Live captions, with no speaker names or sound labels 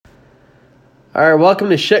All right, welcome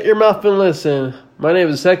to Shut Your Mouth and Listen. My name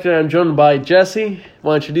is Hector, and I'm joined by Jesse.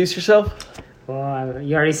 Want to introduce yourself? Well,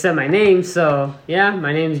 you already said my name, so yeah,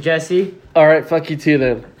 my name is Jesse. All right, fuck you too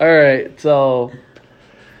then. All right, so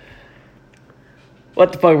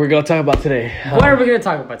what the fuck we're going to talk about today? What are we going to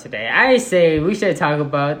talk about today? I say we should talk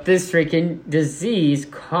about this freaking disease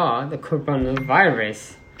called the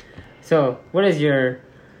coronavirus. So, what is your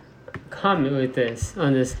comment with this,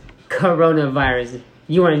 on this coronavirus?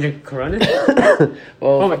 You want to drink Corona?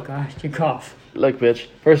 Well, oh my gosh, you cough. Look, bitch.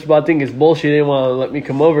 First of all, I think it's bullshit. They didn't want to let me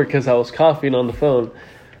come over because I was coughing on the phone.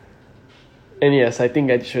 And yes, I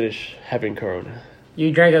think I just finished having Corona.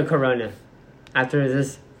 You drank a Corona after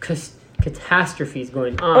this catastrophe is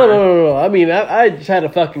going on. Oh, no. I mean, I just had a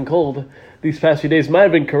fucking cold these past few days. Might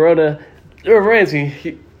have been Corona. It reminds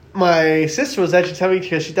me, my sister was actually telling me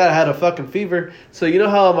because she thought I had a fucking fever. So you know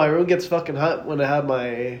how my room gets fucking hot when I have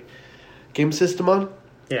my game system on?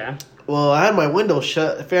 Yeah. Well, I had my window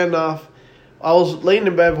shut, fan off. I was laying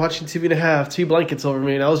in bed watching TV and a half, 2 blankets over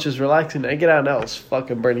me, and I was just relaxing. I get out and I was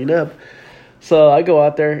fucking burning up. So I go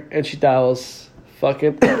out there, and she thought I was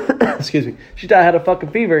fucking... excuse me. She thought I had a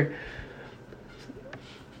fucking fever.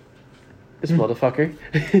 This motherfucker.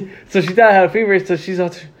 So she thought I had a fever, so she's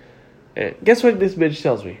out there. And guess what this bitch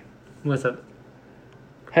tells me? What's up?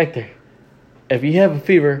 Hector, if you have a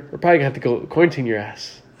fever, we're probably going to have to go quarantine your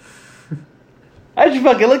ass. I just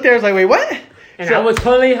fucking looked there. I was like, wait, what? And so, I would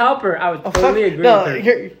totally help her. I would totally agree with her.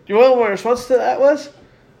 Here, you know what my response to that was?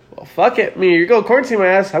 Well, fuck it. I mean, you're going to quarantine my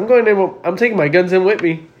ass. I'm taking my guns in with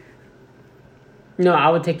me. No, I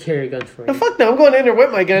would take care of your guns for you. No, fuck no. I'm going in there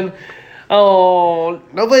with my gun. Oh,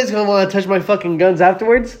 nobody's going to want to touch my fucking guns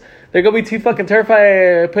afterwards. They're going to be too fucking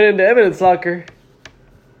terrified to put it in the evidence locker.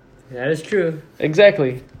 That is true.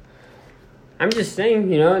 Exactly. I'm just saying,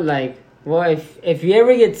 well, if you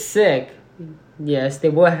ever get sick, yes, they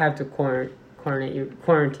will have to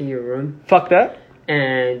quarantine your room. Fuck that.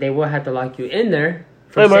 And they will have to lock you in there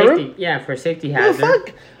for safety. My room? Yeah, for safety hazard. No,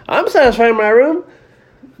 fuck. I'm satisfied in my room.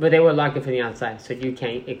 But they will lock you from the outside, so you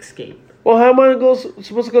can't escape. Well, how am I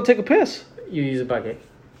supposed to go take a piss? You use a bucket.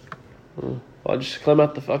 I'll just climb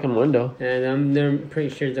out the fucking window. And they're pretty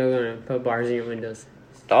sure they're going to put bars in your windows.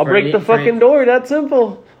 I'll break the fucking door. That's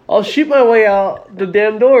simple. I'll shoot my way out the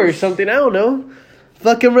damn door or something. I don't know.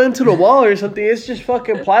 Fucking run to the wall or something. It's just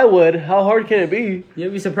fucking plywood. How hard can it be?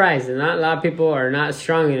 You'll be surprised. Not a lot of people are not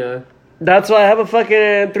strong enough. That's why I have a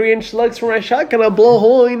fucking 3-inch slugs for my shotgun. I'll blow a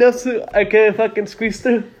hole enough so I can fucking squeeze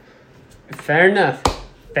through. Fair enough.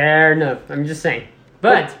 I'm just saying.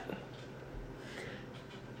 But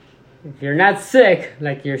if you're not sick,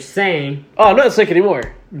 like you're saying... Oh, I'm not sick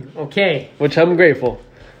anymore. Okay. Which I'm grateful.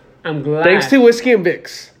 I'm glad. Thanks to whiskey and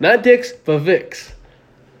Vicks. Not Dicks, but Vicks.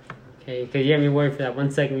 Okay, because you had me worried for that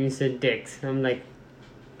 1 second when you said dicks. I'm like,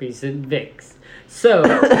 but you said Vicks. So,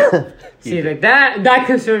 see, like that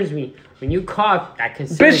concerns me. When you cough, that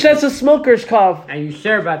concerns me. Bitch, that's a smoker's cough. Are you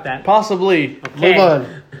sure about that? Possibly. Okay. Move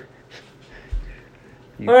on.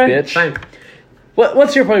 You all right, bitch. Fine.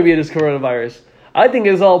 What's your point of view of this coronavirus? I think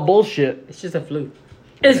it's all bullshit. It's just a flu.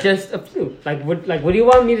 It's just a flu. Like what do you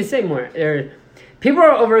want me to say more? People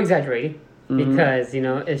are over-exaggerating because,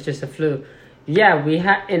 it's just a flu. Yeah, we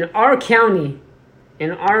have in our county,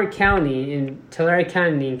 in Tulare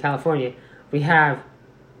County in California, we have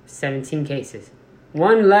 17 cases.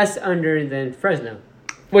 One less under than Fresno.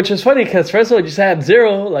 Which is funny because Fresno just had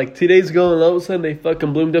 0 like 2 days ago, and all of a sudden they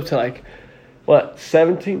fucking bloomed up to like, what,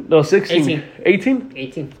 17? No, 16. 18?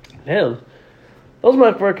 18. Damn. Those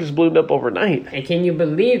motherfuckers bloomed up overnight. And can you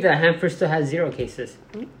believe that Hanford still has 0 cases?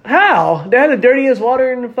 How? They had the dirtiest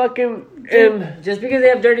water in the fucking... Just because they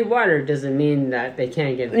have dirty water doesn't mean that they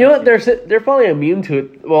can't get infected. You know what? They're probably immune to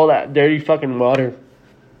it. Well, that dirty fucking water.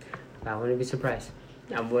 I wouldn't be surprised.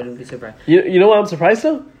 You know what I'm surprised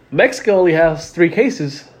though? Mexico only has 3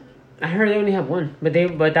 cases. I heard they only have 1, but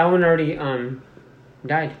that one already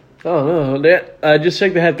died. Oh no! I just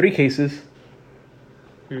checked. They had 3 cases.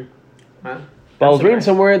 Wow. But I was reading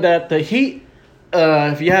somewhere that the heat,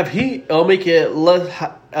 if you have heat, it'll make it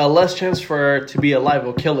less chance for it to be alive.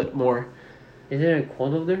 It'll kill it more. Isn't it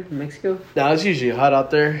cold over there in Mexico? No, it's usually hot out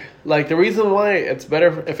there. Like the reason why it's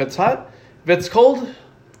better if it's hot, if it's cold,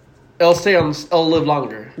 it'll live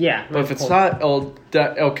longer. Yeah. But if it's not, it'll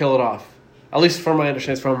kill it off. At least from my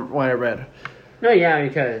understanding, from what I read. No, yeah,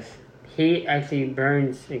 because heat actually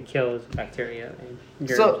burns and kills bacteria and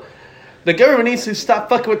germs. So the government needs to stop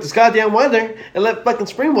fucking with this goddamn weather and let fucking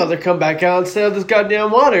spring weather come back out instead of this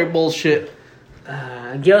goddamn water bullshit.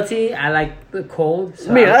 Guilty. I like the cold.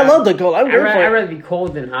 So I love the cold. I'd rather be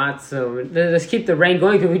cold than hot. So let's keep the rain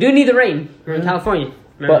going because we do need the rain. We're in California.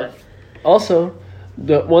 Remember but also,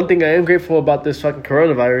 The one thing I am grateful about this fucking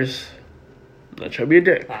coronavirus, I'm not trying to be a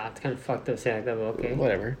dick. Wow, it's kind of fucked up saying like that, but okay.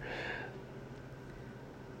 Whatever.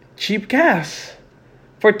 Cheap gas.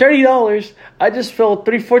 For $30, I just filled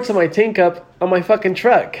 3/4 of my tank up on my fucking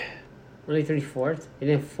truck. Only 3/4? You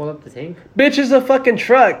didn't fill up the tank? Bitch, is a fucking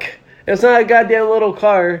truck. It's not a goddamn little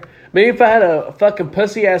car. Maybe if I had a fucking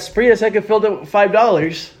pussy ass Prius, I could fill it with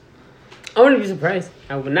 $5. I wouldn't be surprised.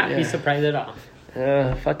 I would not be Yeah. surprised at all.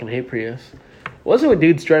 I fucking hate Prius. What's it with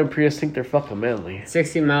dudes driving Prius think they're fucking manly?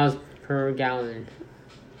 60 miles per gallon.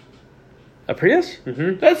 A Prius?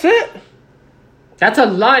 Mm-hmm. That's it? That's a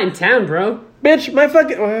lot in town, bro. Bitch, my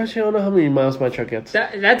fucking... Well, actually, I don't know how many miles my truck gets.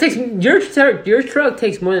 That takes... Your truck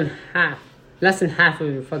takes more than half. Less than half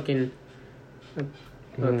of your fucking...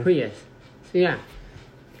 Prius. So, yeah.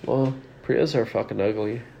 Well, Prius are fucking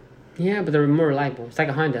ugly. Yeah, but they're more reliable. It's like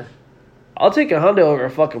a Honda. I'll take a Honda over a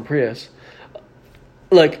fucking Prius.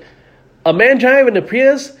 Like, a man driving a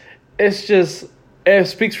Prius, it's just... It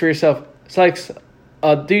speaks for yourself. It's like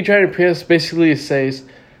a dude driving a Prius basically says,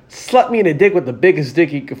 slap me in the dick with the biggest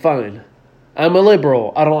dick you can find. I'm a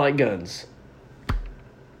liberal. I don't like guns.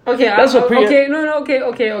 Okay, That's what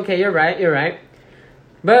okay. You're right.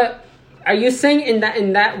 But are you saying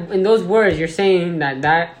in those words, you're saying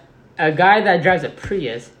that a guy that drives a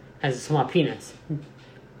Prius has a small penis?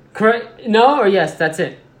 Correct? No or yes? That's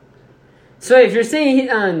it. So if you're saying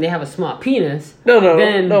they have a small penis, No.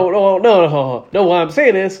 What I'm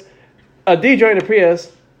saying is, a dude driving a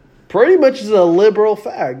Prius pretty much is a liberal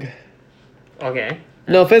fag. Okay.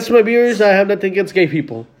 No offense to my viewers, I have nothing against gay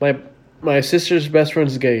people. My sister's best friend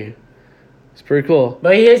is gay. It's pretty cool.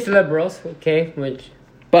 But he hates liberals, okay?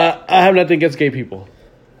 But I have nothing against gay people.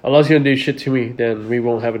 Unless you don't do shit to me, then we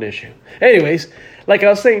won't have an issue. Anyways, like I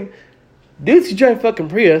was saying, dudes who drive fucking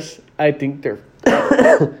Prius, I think they're...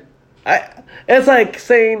 it's like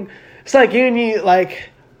saying... It's like giving you, like,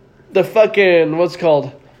 the fucking... What's it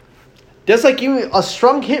called? That's like giving a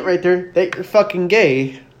strong hint right there that you're fucking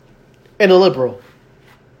gay and a liberal.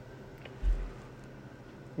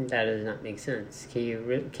 That does not make sense. Can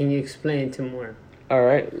you explain to more? All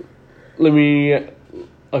right. Let me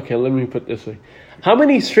put it this way. How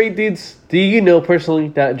many straight dudes do you know personally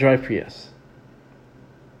that drive Prius?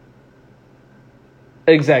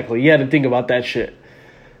 Exactly. You had to think about that shit.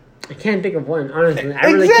 I can't think of one, honestly. I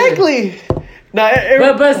really exactly. Can't.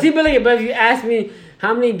 Now, but if you ask me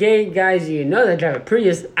how many gay guys do you know that drive a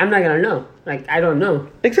Prius, I'm not gonna know. Like, I don't know.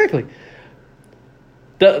 Exactly.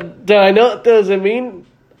 Do I know? Does it mean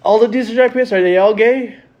all the dudes who drive Prius, are they all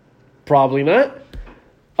gay? Probably not.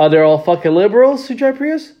 Are they all fucking liberals who drive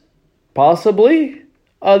Prius? Possibly.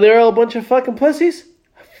 Are they all a bunch of fucking pussies?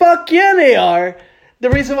 Fuck yeah, they are. The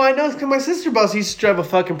reason why I know is because my sister boss used to drive a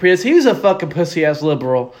fucking Prius. He was a fucking pussy-ass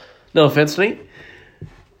liberal. No offense, Nate.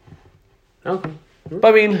 Okay. But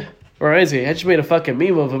I mean, where is he? I just made a fucking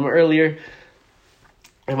meme of him earlier.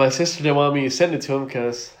 And my sister didn't want me to send it to him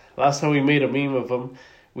because last time we made a meme of him,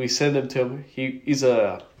 we sent it to him. He's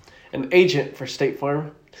an agent for State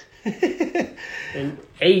Farm. An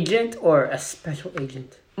agent or a special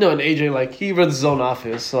agent? No, an agent. Like, he runs his own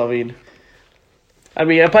office. So, I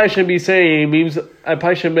probably shouldn't be saying memes. I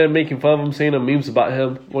probably shouldn't have been making fun of him saying memes about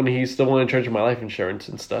him when he's the one in charge of my life insurance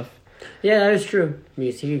and stuff. Yeah, that is true.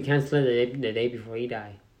 Because he could cancel it the day before he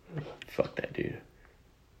died. Fuck that dude.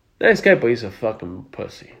 Nice guy, but he's a fucking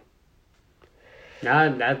pussy. I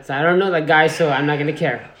don't know that guy, so I'm not gonna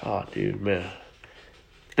care. Oh, dude, man.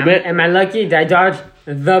 Am I lucky? Did I dodge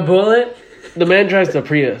the bullet? The man drives the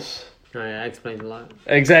Prius. Oh, yeah, that explains a lot.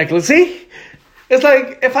 Exactly. See? It's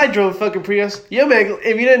like if I drove a fucking Prius. Yo, man,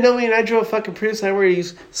 if you didn't know me and I drove a fucking Prius, I wear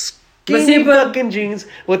these skinny fucking jeans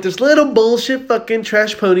with this little bullshit fucking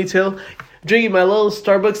trash ponytail, drinking my little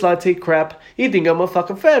Starbucks latte crap. You think I'm a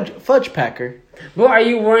fucking fudge packer. But are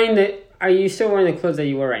you still wearing the clothes that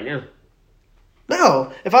you wear right now?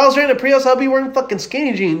 No. If I was driving a Prius, I'd be wearing fucking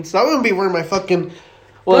skinny jeans. I wouldn't be wearing my fucking...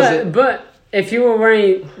 But if you were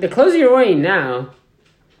wearing the clothes you're wearing now,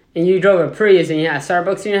 and you drove a Prius and you had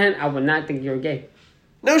Starbucks in your hand, I would not think you were gay.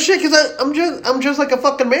 No shit, because I'm just like a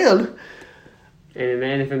fucking man. And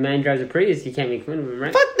if a man drives a Prius, you can't make fun of him,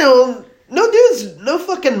 right? Fuck no. No dudes, no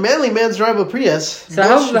fucking manly mans drive a Prius. So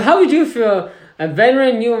how would you feel a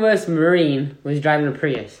veteran U.S. Marine was driving a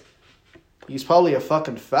Prius? He's probably a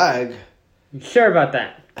fucking fag. You sure about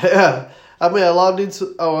that? Yeah. I mean, a lot of dudes...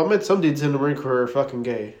 I met some dudes in the Marine Corps who are fucking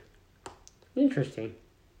gay. Interesting.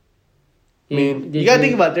 I mean, you gotta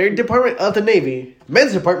think about their department of the Navy.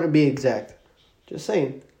 Men's department, be exact. Just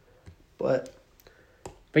saying. But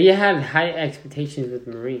you had high expectations with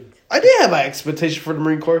Marines. I did have high expectations for the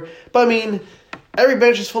Marine Corps. But I mean, every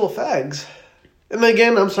bench is full of fags. And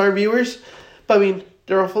again, I'm sorry, viewers. But I mean,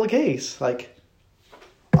 they're all full of gays. Like,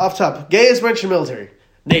 off top, gayest branch in the military,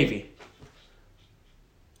 Navy.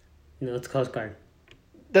 No, it's Coast Guard.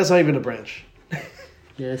 That's not even a branch.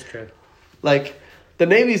 Yeah, that's true. Like, the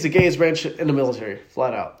Navy is the gayest branch in the military,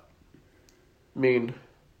 flat out. I mean,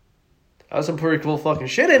 that's some pretty cool fucking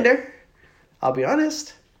shit in there. I'll be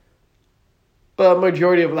honest. But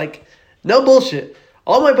majority of, like, no bullshit.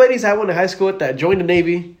 All my buddies I went to high school with that joined the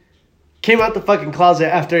Navy came out the fucking closet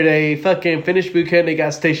after they fucking finished boot camp. They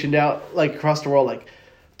got stationed out, like, across the world. Like,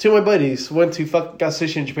 two of my buddies got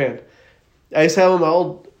stationed in Japan. I used to have on my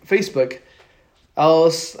old Facebook. I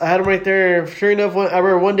had them right there. Sure enough, I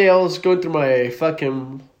remember one day I was going through my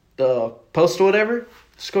fucking the post or whatever,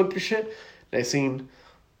 just going through shit. And I seen,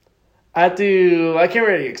 I can't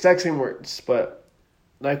remember the exact same words, but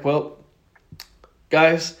like, well,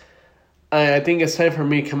 guys, I think it's time for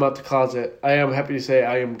me to come out the closet. I am happy to say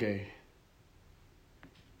I am gay.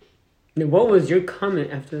 Now, what was your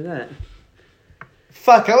comment after that?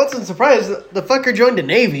 Fuck, I wasn't surprised. The fucker joined the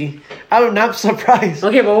Navy. I'm not surprised.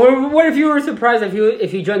 Okay, but what if you were surprised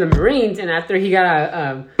if he joined the Marines and after he got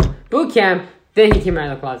a boot camp, then he came out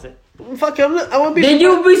of the closet? Fuck, I wouldn't be then surprised.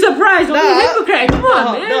 you'd be surprised. Don't be a hypocrite. Come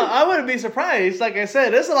on, man. No, I wouldn't be surprised. Like I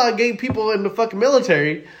said, there's a lot of gay people in the fucking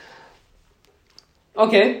military.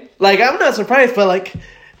 Okay. Like, I'm not surprised, but like,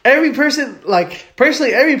 every person, like,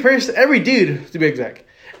 personally, every dude, to be exact,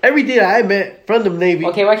 every dude I met from the Navy.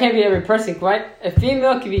 Okay, why can't it be every person? Why a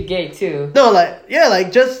female could be gay too? No, like, yeah,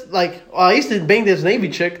 like, just, like, well, I used to bang this Navy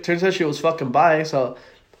chick. Turns out she was fucking bi, so,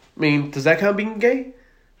 I mean, does that count being gay?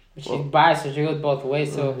 She's bi, so she goes both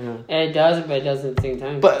ways, so it does, but it doesn't at the same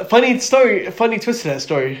time. But funny twist to that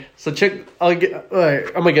story. So, chick, I'm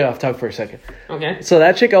gonna get off topic for a second. Okay. So,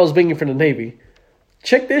 that chick I was banging from the Navy,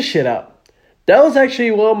 check this shit out. That was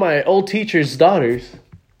actually one of my old teacher's daughters.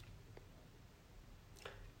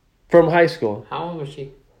 From high school. How old was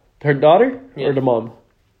she? Her daughter Yeah. or the mom?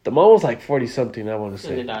 The mom was like 40-something, I want to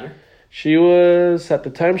say. And the daughter? She was, at the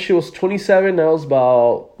time, she was 27. I was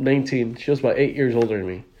about 19. She was about 8 years older than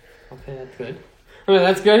me. Okay, that's good. I mean,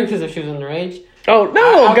 that's good because if she was underage. Oh,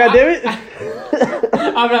 no, goddammit.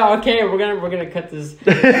 I'm not okay. We're gonna cut this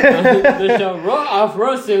the show off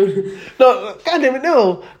real soon. No,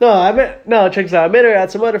 goddammit, no. Check this out. I met her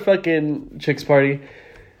at some other fucking chick's party.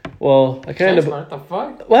 Well, I kind of... What the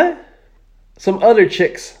fuck? What? Some other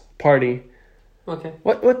chick's party. Okay.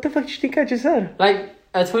 What the fuck do you think I just said? Like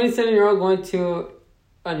a 27-year-old going to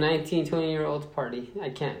a 19, 20-year-old's party. I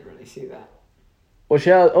can't really see that. Well, she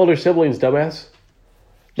had older siblings, dumbass.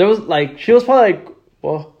 There was, like, she was probably, like,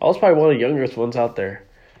 well, I was probably one of the youngest ones out there.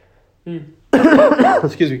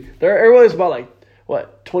 Excuse me. Everybody's about, like,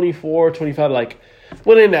 what, 24, 25, like,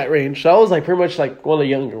 within that range. So I was, like, pretty much, like, one of the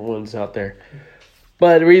younger ones out there.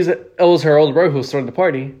 But the reason, it was her older brother who was throwing the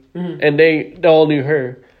party. And they all knew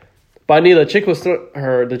her. But I knew the chick was,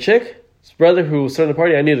 the chick's brother who was throwing the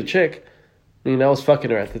party, I knew the chick. I mean, I was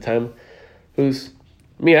fucking her at the time.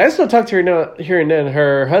 I still talk to her now, here and then.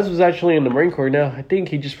 Her husband's actually in the Marine Corps now. I think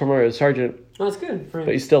he just promoted as sergeant. Oh, that's good. For him.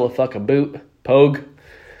 But he's still a fucking pogue.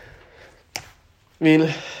 I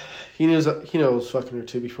mean, he knows fucking her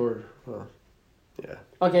too before. Well, yeah.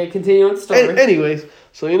 Okay, continue on the story. Anyways,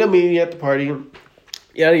 so me at the party.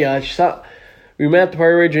 Yada. We met at the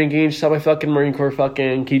party, we were drinking. She saw my fucking Marine Corps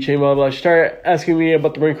fucking keychain, blah, blah. She started asking me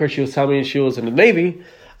about the Marine Corps. She was telling me she was in the Navy.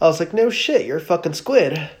 I was like, no shit, you're a fucking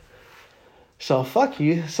squid. So, fuck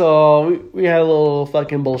you. So, we had a little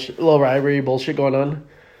fucking bullshit, little rivalry bullshit going on.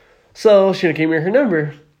 So, she gave me her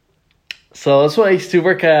number. So, that's when I used to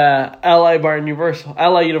work at Ally Bar Universal,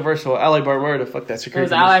 where the fuck that security It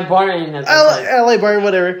was Ally Bar and Ally Bar,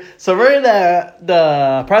 whatever. So, we're in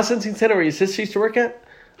the processing center where your sister used to work at.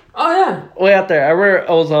 Oh, yeah. Way out there. I remember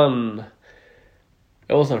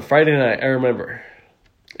it was on Friday night, I remember.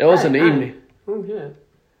 It was in the evening. Oh, yeah.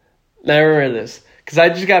 Now I remember this. Because I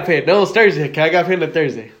just got paid. No, it was Thursday. I got paid on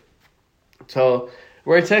Thursday. So,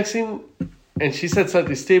 we're texting, and she said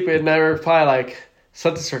something stupid, and I replied, like,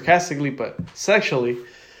 something sarcastically, but sexually.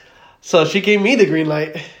 So, she gave me the green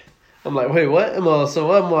light. I'm like, wait, what?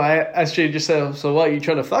 I asked you just said, so what, you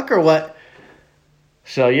trying to fuck or what?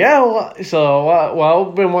 So, yeah,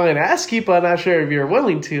 I've been wanting to ask you, but I'm not sure if you're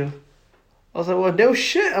willing to. I was like, well, no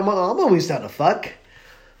shit. I'm always down to fuck.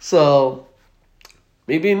 So,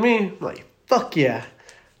 me being me, I'm like, fuck yeah.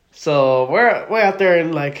 So we're out there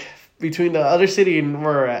in like between the other city and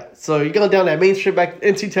where we're at. So you go down that main street back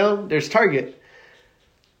into town, there's Target.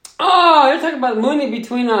 Oh, you're talking about Mooney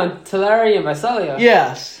between Tulare and Visalia.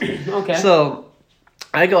 Yes. Okay. So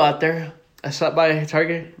I go out there, I stop by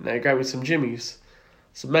Target, and I grab me some Jimmy's.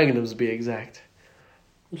 Some Magnums to be exact.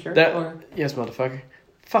 You sure? Yes, motherfucker.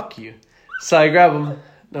 Fuck you. So I grab them,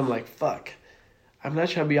 and I'm like, fuck. I'm not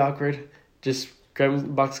trying to be awkward. Just grab a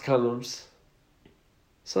box of condoms.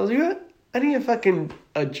 So I was like, what? I need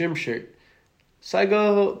a gym shirt. So I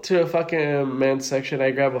go to a fucking men's section.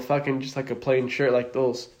 I grab just like a plain shirt, like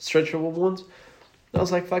those stretchable ones. And I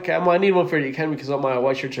was like, fuck it. I need one for the academy because all my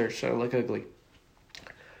white shirts are starting to look ugly.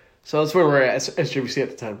 So that's where we're at SJVC at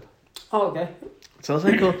the time. Oh, okay. So I was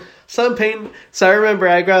like, cool. So I'm paying. So I remember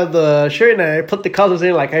I grabbed the shirt and I put the condoms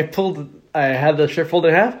in. Like I had the shirt folded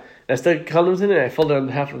in half. And I stuck condoms in it and I folded it in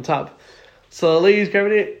half on top. So the lady's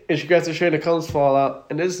grabbing it and she grabs the shirt and the condoms fall out.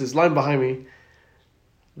 And there's this line behind me.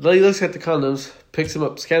 The lady looks at the condoms, picks them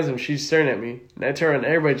up, scans them. She's staring at me. And I turn around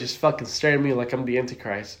and everybody just fucking staring at me like I'm the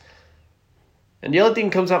Antichrist. And the other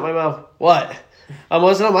thing comes out my mouth. What?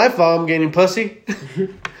 It's not my fault I'm gaining pussy.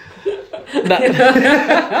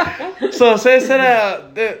 So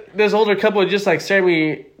instead this older couple just like staring at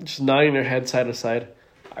me, just nodding their head side to side.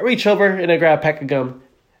 I reach over and I grab a pack of gum.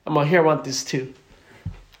 I'm like, here, I want this too.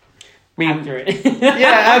 After it.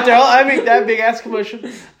 After all, I make that big ass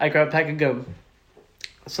commotion, I grab a pack of gum.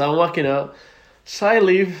 So I'm walking out. So I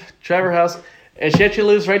leave, drive her house, and she actually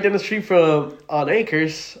lives right down the street from on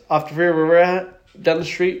Acres, off the river where we're at, down the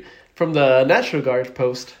street from the National Guard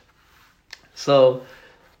post. So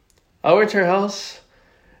I went to her house,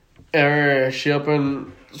 and she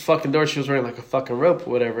opened the fucking door. She was wearing like a fucking rope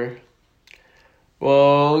or whatever.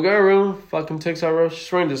 Well, go to her room, fucking takes out her rope.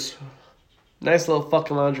 She's wearing this nice little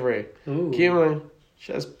fucking lingerie. Ooh. Keep in mind,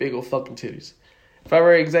 she has big old fucking titties. If I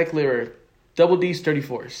were exactly her, double D's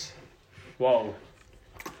 34s. Whoa.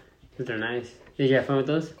 Those are nice. Did you have fun with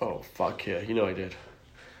those? Oh, fuck yeah. You know I did.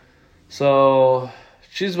 So,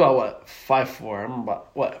 she's about, what, 5'4". I'm about,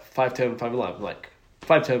 what, 5'10", 5'11". Like,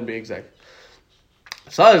 5'10" to be exact.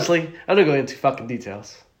 So, honestly, I'm not going into fucking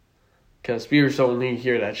details. Because viewers don't need to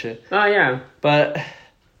hear that shit. Oh, yeah. But,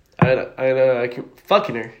 I keep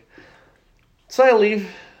fucking her. So, I leave.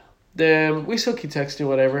 Then, we still keep texting,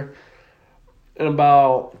 whatever. And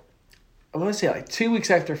about, I want to say like 2 weeks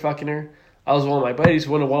after fucking her, I was with one of my buddies,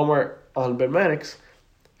 went to Walmart on Ben Maddox.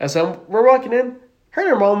 As we're walking in, her and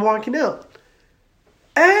her mom walking out.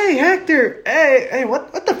 Hey, Hector! Hey,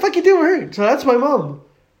 what the fuck you doing with her? So that's my mom.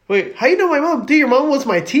 Wait, how you know my mom? Dude, your mom was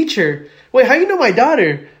my teacher. Wait, how you know my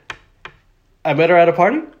daughter? I met her at a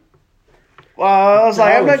party. Well, I was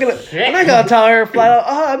like, I'm not gonna tell her flat out,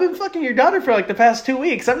 I've been fucking your daughter for like the past 2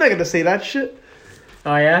 weeks. I'm not gonna say that shit.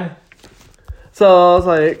 Oh, yeah? So I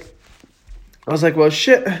was like, well,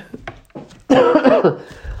 shit.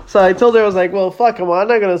 So I told her, I was like, well, fuck, I'm not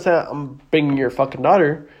going to say I'm bringing your fucking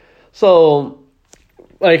daughter. So,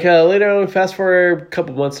 like, later on, fast forward a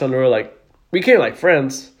couple months down the road, like, we became, like,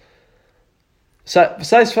 friends. So,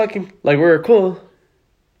 besides fucking, like, we were cool,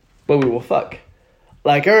 but we will fuck.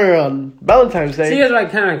 Like, on Valentine's Day. So you guys are,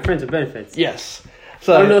 like, kind of like friends with benefits? Yes.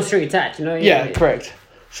 So no string attached, you know? Yeah, correct.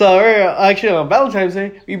 So, actually, on Valentine's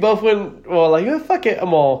Day, we both went, well, like, fuck it, I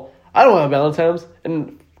don't want Valentine's,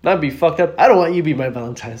 and not be fucked up. I don't want you to be my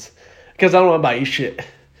Valentine's, because I don't want to buy you shit.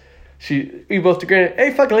 We both agreed,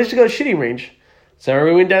 hey, fuck it, let's just go to shitty range. So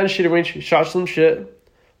we went down to shitty range, shot some shit,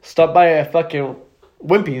 stopped by a fucking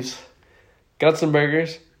Wimpy's, got some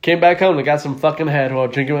burgers, came back home and got some fucking head while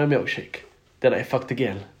drinking my milkshake. Then I fucked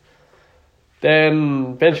again.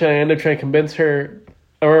 Then eventually I ended up trying to convince her,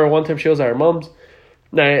 or one time she was at her mom's,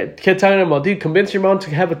 and I kept telling him, well, dude, convince your mom to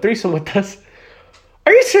have a threesome with us.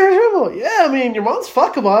 Are you serious, Rebel? Yeah, I mean, your mom's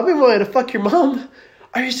fuckable. I've been wanting to fuck your mom.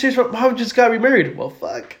 Are you serious? Mom just got remarried. Well,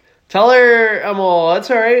 fuck. Tell her, that's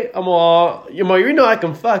all right. You know I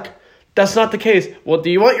can fuck. That's not the case. Well, do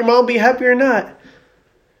you want your mom to be happy or not?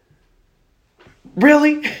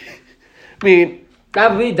 Really? I mean,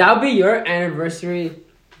 that'll be your anniversary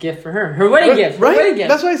gift for her. Her wedding gift. Right? Wedding gift.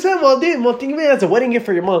 That's what I said. Well, think of it as a wedding gift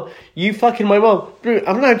for your mom. You fucking my mom. Dude,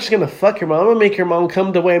 I'm not just going to fuck your mom. I'm going to make your mom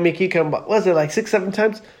come the way I make you come. What was it, like 6-7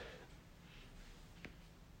 times?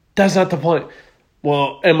 That's not the point.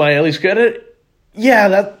 Well, am I at least good at it? Yeah,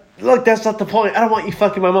 that's not the point. I don't want you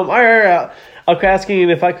fucking my mom. All right. I'll be asking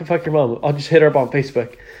if I can fuck your mom. I'll just hit her up on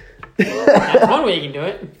Facebook. That's one way you can do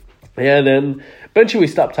it. Yeah, then eventually we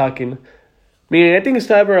stopped talking. I mean, I think it's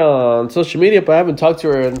time her on social media, but I haven't talked to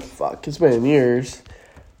her in, it's been years.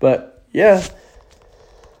 But, yeah.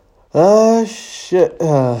 Shit.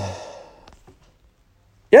 Yeah,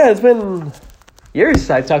 it's been years since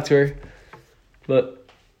I talked to her. But,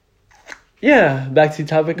 yeah, back to the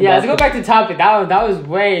topic. Yeah, let's go back to the topic. That was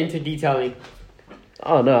way into detailing.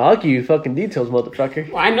 Oh, no, I'll give you fucking details, motherfucker.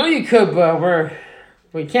 Well, I know you could, but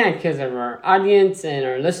we can't because of our audience and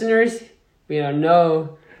our listeners. We don't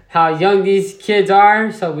know how young these kids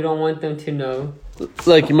are, so we don't want them to know.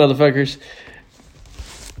 Like you motherfuckers.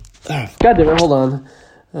 God damn it, hold on.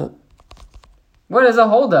 What is a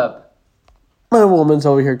holdup? My woman's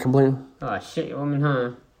over here complaining. Oh shit, your woman,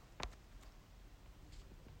 huh?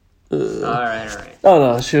 Alright. Oh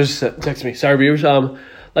no, she was texting me. Sorry, viewers.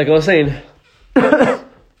 Like I was saying,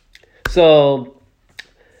 so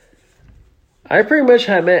I pretty much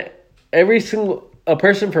have met a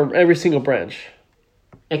person from every single branch.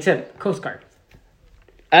 Except Coast Guard.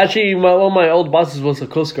 Actually, one of my old bosses was a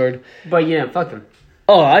Coast Guard. But you didn't fuck him.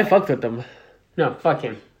 Oh, I fucked with them. No, fuck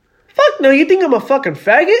him. Fuck no, you think I'm a fucking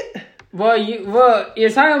faggot? Well, you're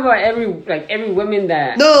talking about every woman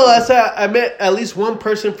that. No, I said I met at least one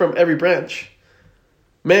person from every branch.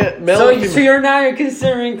 Male So you're now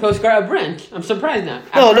considering Coast Guard a branch? I'm surprised now.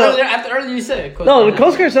 After earlier you said Coast No, Guard the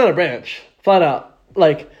Coast Guard's not a branch. Flat out.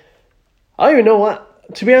 Like, I don't even know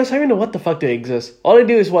what. To be honest, I don't even know what the fuck they exist. All they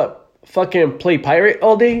do is what? Fucking play pirate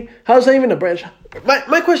all day? How's that even a branch?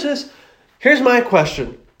 My question is, here's my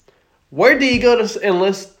question. Where do you go to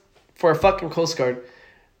enlist for a fucking Coast Guard?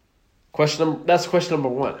 That's question number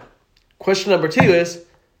one. Question number two is,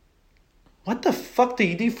 what the fuck do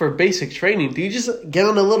you do for basic training? Do you just get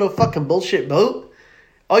on a little fucking bullshit boat?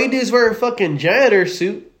 All you do is wear a fucking janitor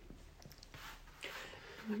suit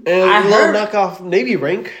and a little knockoff Navy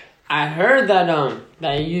rank. I heard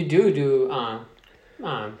that you do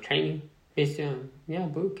training based on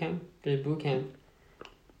boot camp. There's boot camp,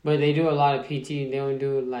 but they do a lot of PT. They don't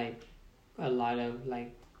do a lot of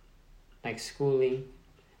like schooling.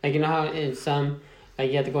 Like, you know how in some, like,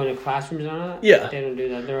 you have to go into classrooms and all that? Yeah. They don't do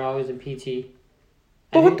that. They're always in PT.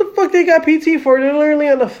 But what the fuck they got PT for? They're literally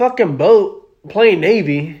on the fucking boat playing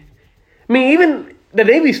Navy. I mean, even the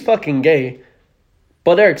Navy's fucking gay.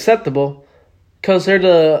 But they're acceptable. Because they're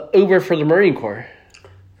the Uber for the Marine Corps.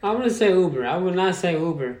 I wouldn't say Uber. I would not say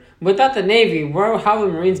Uber. Without the Navy, how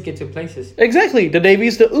would Marines get to places? Exactly. The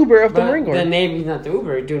Navy's the Uber of the Marine Corps. The Navy's not the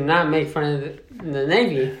Uber. Do not make fun of the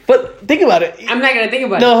Navy. But think about it. I'm not gonna think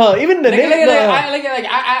about it. No, even the Navy. I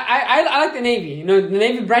like the Navy. You know, the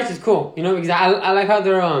Navy branch is cool. You know, because I like how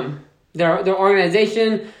their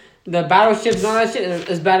organization, the battleships and all that shit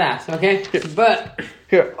is badass. Okay, but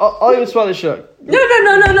here, I'll even swallow this shit. No.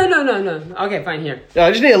 Okay, fine. Here. Yeah,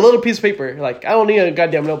 I just need a little piece of paper. Like, I don't need a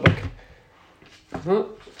goddamn notebook. Huh?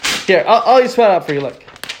 Here, I'll even spell it out for you. Look,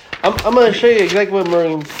 I'm gonna show you exactly what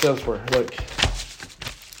Marine stands for. Look,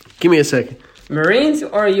 give me a second. Marines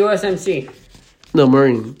or USMC? No,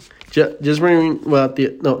 Marine. Just Marine. Well,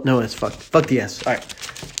 no, it's fuck. Fuck the S. All right.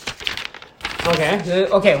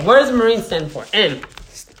 Okay. What does Marine stand for? M.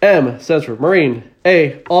 M stands for Marine.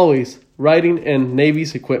 A, always riding and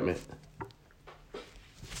Navy's equipment.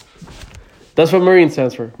 That's what Marine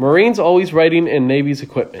stands for. Marines always riding in Navy's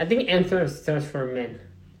equipment. I think M stands for men.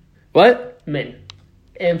 What? Men.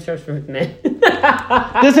 M stands for men.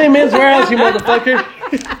 This ain't Men's Warehouse, you motherfucker.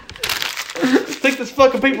 Take this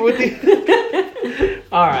fucking paper with you.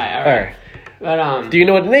 All right. But do you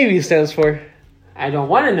know what the Navy stands for? I don't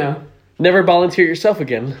want to know. Never volunteer yourself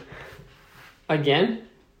again. Again?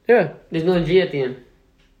 Yeah. There's no G at the end.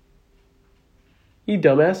 You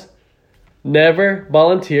dumbass. Never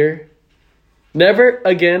volunteer. Never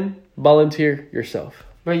again volunteer yourself.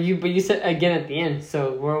 But you said again at the end.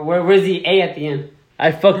 So where's the A at the end?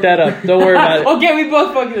 I fucked that up. Don't worry about it. Okay, we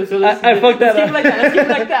both fucked it up. So I fucked that up. Let's keep it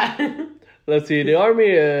like that. Let's see. The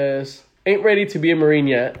Army ain't ready to be a Marine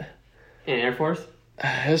yet. And Air Force?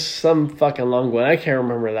 It's some fucking long one. I can't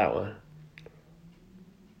remember that one.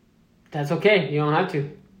 That's okay. You don't have to.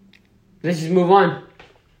 Let's just move on.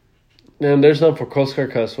 And there's none for Coast Guard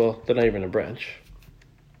because, well, they're not even a branch.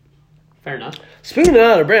 Fair enough. Speaking of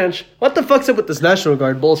not a branch, what the fuck's up with this National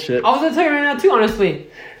Guard bullshit? I was gonna tell you right now too,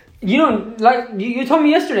 honestly. You know, like you told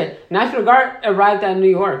me yesterday, National Guard arrived at New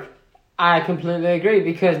York. I completely agree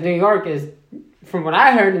because New York is, from what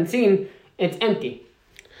I heard and seen, it's empty.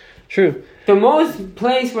 True. The most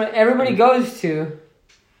place where everybody goes to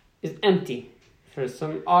is empty. For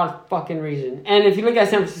some odd fucking reason. And if you look at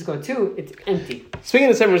San Francisco too, it's empty. Speaking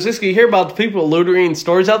of San Francisco, you hear about the people loitering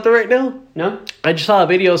stores out there right now? No? I just saw a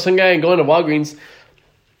video of some guy going to Walgreens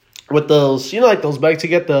with those, like those bags to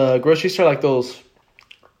get the grocery store, like those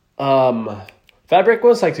fabric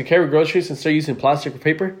ones, like to carry groceries instead of using plastic or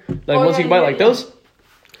paper. Like once you can buy those. It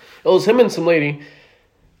was him and some lady.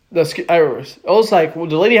 It was like, well,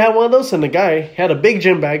 the lady had one of those and the guy had a big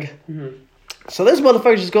gym bag. Mm-hmm. So this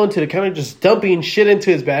motherfucker's just going to the counter, just dumping shit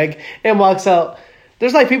into his bag, and walks out.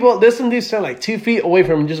 There's like people, this and these stand like 2 feet away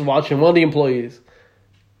from him, just watching one of the employees.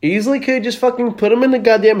 Easily could just fucking put him in the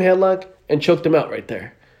goddamn headlock and choked him out right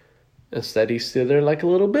there. Instead, he's still there like a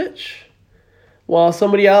little bitch. While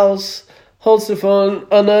somebody else holds the phone,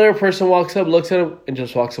 another person walks up, looks at him, and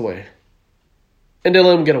just walks away. and they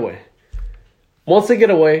let them get away. Once they get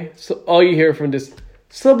away, so all you hear from this,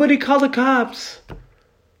 somebody call the cops.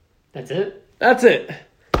 That's it? That's it.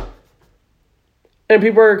 And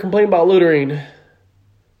people are complaining about loitering.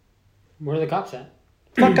 Where are the cops at?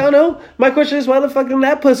 Fuck, I don't know. My question is, why the fuck didn't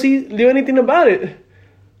that pussy do anything about it?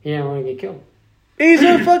 He didn't want to get killed. He's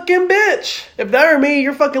a fucking bitch. If that were me,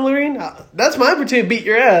 you're fucking loitering. That's my opportunity to beat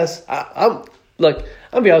your ass. Look,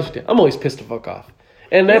 I'll be honest with you. I'm always pissed the fuck off.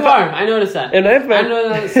 And You are. I noticed that. And if I know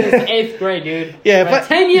that since 8th grade, dude. Yeah, Bro,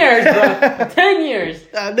 10 years, bro. 10 years.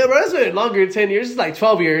 No, bro, that's been longer than 10 years. It's like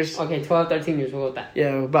 12 years. Okay, 12, 13 years. We'll go with that.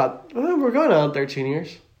 Yeah, we're going on 13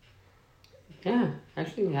 years. Yeah,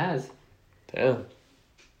 actually it has. Damn.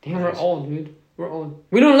 Damn, we're old, dude. We're old.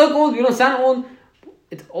 We don't look old. We don't sound old.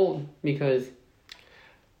 It's old because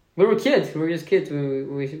we were kids. We were just kids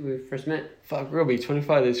when we first met. Fuck, we're gonna be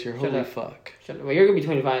 25 this year. Holy fuck. Shut up. Well, you're gonna be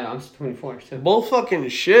 25. I'm 24. So. Bull fucking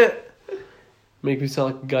shit. Make me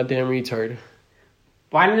sound like a goddamn retard.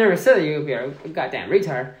 Well, I never said that you're gonna be a goddamn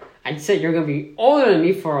retard. I said you're gonna be older than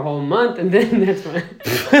me for a whole month, and then that's when.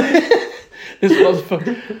 This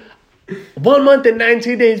motherfucker. 1 month and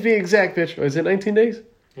 19 days, be exact, bitch. Or is it 19 days?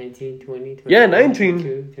 19, 20, 21, Yeah, 19.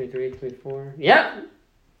 22, 23, 24. Yep.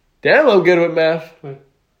 Damn, I'm good with math. What?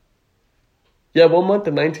 Yeah, 1 month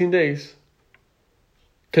and 19 days.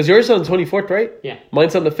 Because yours is on the 24th, right? Yeah.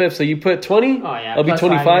 Mine's on the 5th, so you put 20. Oh, yeah. I'll be plus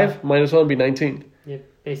 25. 5, yeah. Minus 1 will be 19. Yeah,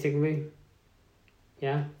 basically.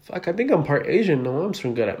 Yeah. Fuck, I think I'm part Asian. No, I'm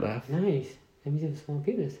so good at math. Nice. That means you have a small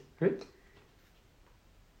penis, right?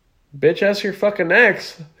 Bitch, ask your fucking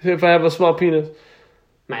ex if I have a small penis.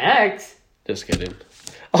 My ex? Just kidding.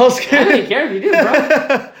 I was I don't kidding. even care if you do,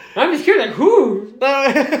 bro. I'm just curious, like, who?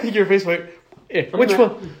 Your face went, yeah, which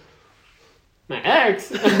one? My ex?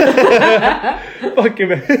 Fuck you,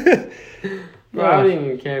 man. Bro, I don't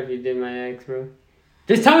even care if you did my ex, bro.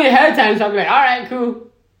 Just tell me ahead of time so I'll be like, alright, cool.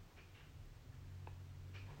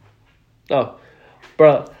 Oh,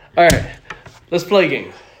 bro. Alright, let's play a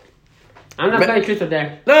game. I'm not playing truth or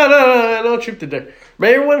dare. No truth to dare.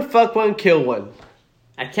 Marry one, fuck one, kill one.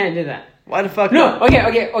 I can't do that. Why the fuck No, not?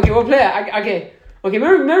 okay, we'll play it. Okay.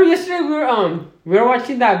 Remember yesterday we were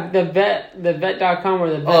watching the vet.com or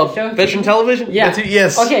the vet show? Veteran television? Yeah.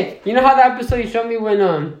 Yes. Okay, you know how that episode you showed me when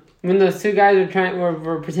those two guys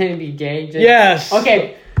were pretending to be gay? Yes.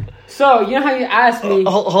 Okay, so you know how you asked me.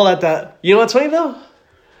 Hold at that. You know what's funny though?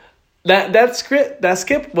 That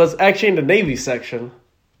skip was actually in the Navy section.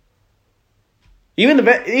 Even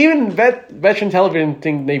veteran television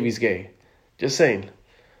think Navy's gay. Just saying.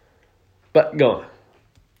 But go on.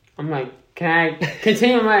 I'm like, can I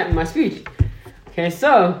continue my speech? Okay,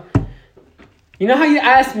 so you know how you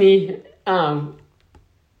asked me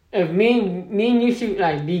if me and you should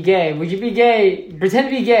like be gay? Would you be gay? Pretend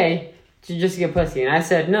to be gay to just get pussy? And I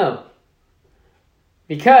said no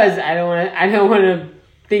because I don't want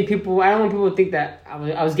people to think that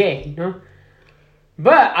I was gay, you know.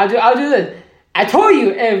 But I'll do this. I told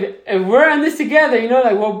you if we're in this together, you know,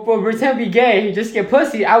 like we'll pretend to be gay, just get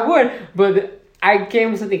pussy. I would, but I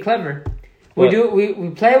came with something clever. We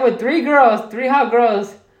play with 3 hot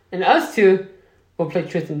girls, and us 2 will play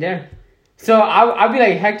truth and dare. So I'll be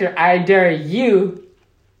like, Hector, I dare you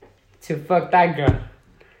to fuck that girl.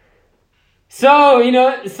 So you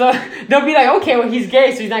know, so they'll be like, okay, well he's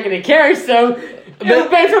gay, so he's not gonna care. So it'll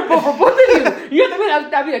be for both of you. You have to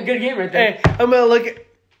admit that'd be a good game right there. Hey, I'm gonna look.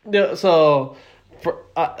 So,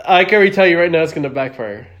 I can already tell you right now it's gonna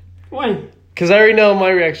backfire. Why? Cause I already know my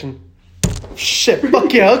reaction. Shit,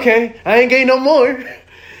 fuck yeah, okay. I ain't gay no more.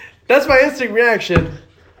 That's my instant reaction.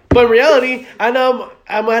 But in reality, I know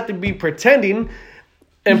I'm gonna have to be pretending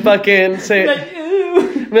and fucking say, like,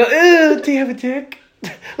 ew. ew, do you have a dick?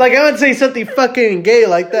 Like I would say something fucking gay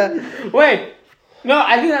like that. Wait. No,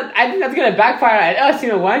 I think that's gonna backfire at us. You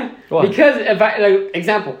know why? What? Because if I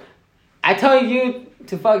example, I tell you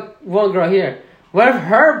to fuck one girl here. What if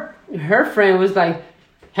her friend was like,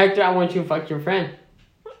 Hector, I want you to fuck your friend?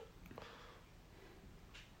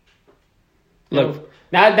 Look,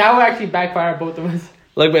 that would actually backfire both of us.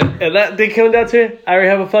 Look, man, if that thing coming down to it, I already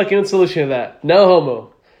have a fucking solution to that. No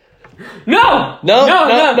homo. No. You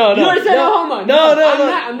already said no homo.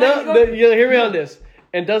 I'm not. You hear me on this.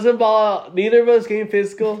 And doesn't ball out neither of us getting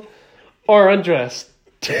physical or undressed.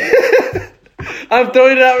 I'm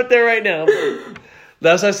throwing it out there right now.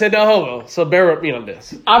 That's why I said no homo. So bear with me on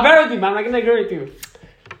this. I'll bear with you, but I'm not gonna agree with you.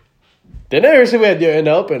 Didn't I ever say we had to do it in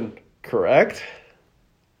the open? Correct?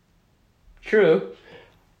 True.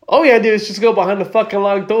 All we had to do is just go behind the fucking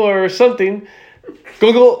locked door or something.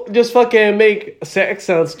 Google, just fucking make sex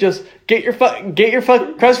sounds. Just get your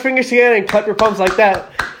cross fingers together and clap your palms like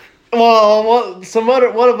that. Well,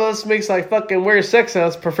 one of us makes like fucking weird sex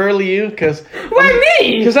sounds, preferably you, because Why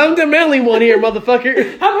me? Because I'm the manly one here,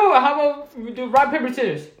 motherfucker. How about we do rock, paper,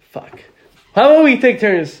 scissors? Fuck. How about we take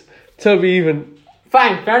turns to be even?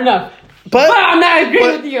 Fine, fair enough. But I'm not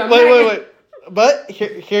agreeing with you. Wait. But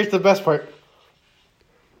here's the best part.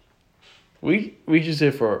 We just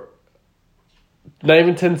did for not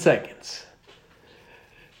even 10 seconds.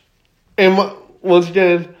 And once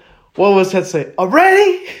again, one of us had to say,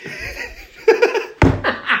 "Already?"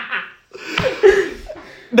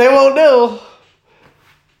 They won't know.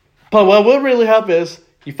 But what will really help is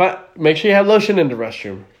make sure you have lotion in the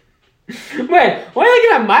restroom. Wait, why are you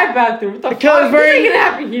looking at my bathroom? What the fuck? This ain't gonna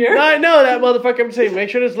happen here. No, I know that, motherfucker. I'm saying make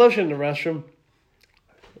sure there's lotion in the restroom.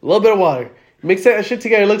 A little bit of water. Mix that shit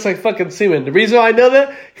together. It looks like fucking semen. The reason why I know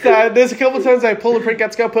that, there's a couple times I pulled a prank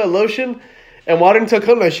out, put a lotion and water into a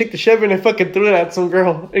cup, and I shake the Chevy and I fucking threw it at some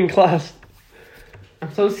girl in class.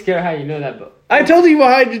 I'm so scared how you know that, but I told you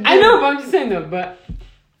why I did. I know, but I'm just saying though, but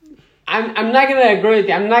I'm not gonna agree with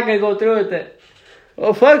you. I'm not gonna go through with it.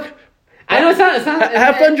 Oh fuck. I know it sounds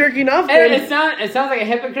have fun jerking off. It sounds like a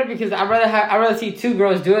hypocrite because I'd rather see two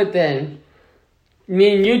girls do it than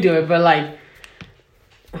me and you do it. But like,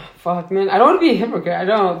 fuck, man, I don't want to be a hypocrite. I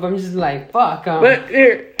don't. But I'm just like, fuck. But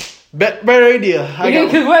here, better idea.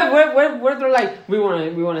 Because what they're like, we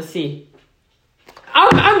want to see.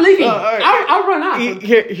 I'm leaving. Right. I'll run off.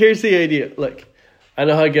 Here's the idea. Look, I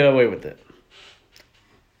know how to get away with it.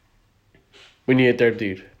 We need a third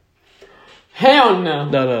dude. Hell no.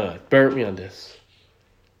 No. Bear with me on this.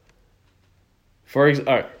 Alright.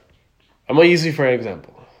 I'm gonna use you for an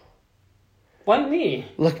example. Why me?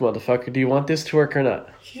 Look, motherfucker, do you want this to work or not?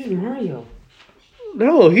 She's Mario.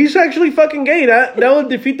 No, he's actually fucking gay. That would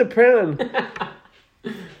defeat the plan.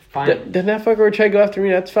 Fine. Then that fucker would try to go after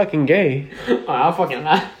me. That's fucking gay. Oh, I'll fucking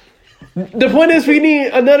lie. The point is, we need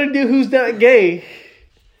another dude who's not gay.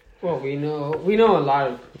 Well, we know a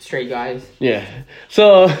lot of straight guys. Yeah.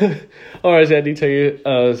 So, alright, I need to tell you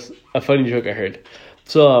a funny joke I heard.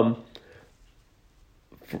 So,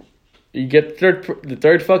 you get the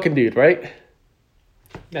third fucking dude, right?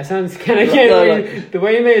 That sounds kind of gay. The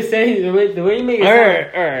way you made it say, the way you make it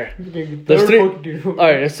sound. Alright. There's three. Alright,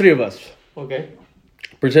 there's three of us. Okay.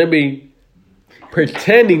 Pretending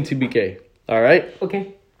to be gay. Alright?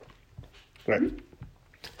 Okay. Right.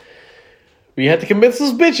 We had to convince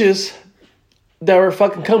those bitches that we're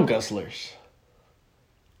fucking cum gustlers.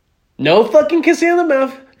 No fucking kissing on the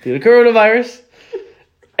mouth due to coronavirus.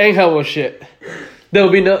 Ain't homo shit.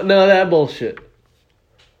 There'll be none of that bullshit.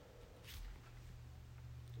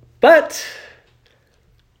 But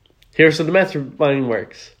here's how the mastermind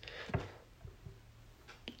works.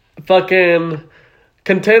 Fucking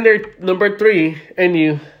contender number 3 and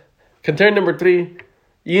you. Contender number 3.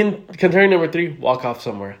 You and contender number 3 walk off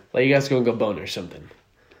somewhere. Like you guys gonna go bone or something.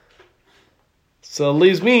 So it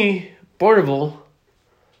leaves me, Borneville,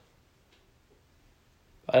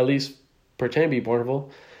 at least pretend to be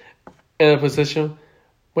Borneville, in a position.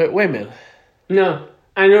 Wait a minute. No,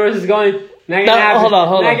 I know where this is going. Not gonna happen. Hold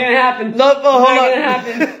on. Not gonna happen. No, hold not on. Gonna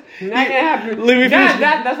happen. Not gonna happen. Let me finish.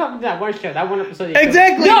 That's what that one show. That one episode.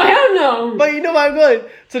 Exactly. No, hell no. But you know why I'm going.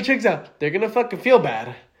 So check this out. They're gonna fucking feel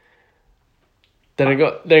bad. They're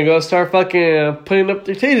gonna start fucking putting up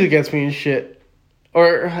their titties against me and shit.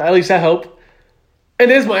 Or at least I hope.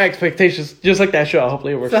 And there's my expectations. Just like that show.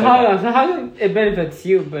 Hopefully it works. So hold on. So how come it benefits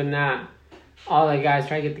you but not all the guys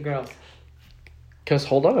try to get the girls? Because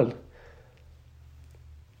hold on.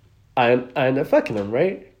 I end up fucking them,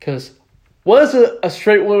 right? Because what does a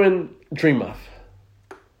straight woman dream of?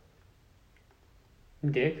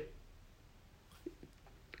 Dick.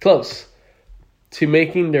 Close. To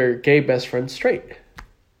making their gay best friend straight.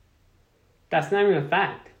 That's not even a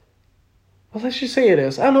fact. Well, let's just say it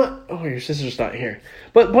is. I'm not. Oh, your sister's not here.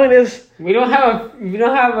 But the point is, we don't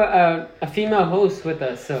have a female host with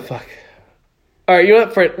us. So fuck. All right, you know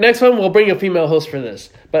what? For next one, we'll bring a female host for this.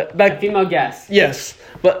 But back a female guest. Yes,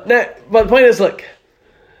 but the point is, look,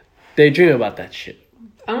 they dream about that shit.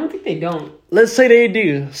 I don't think they don't. Let's say they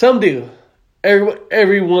do. Some do.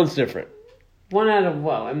 Everyone's different. 1 out of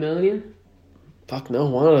what? 1 million? Fuck no.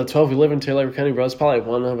 1 out of 12 who live in Taylor County, bro. It's probably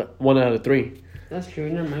one out of 3. That's true.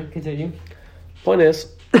 Never mind. Continue. Point is,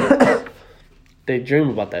 they dream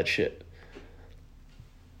about that shit.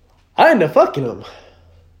 I end up fucking them.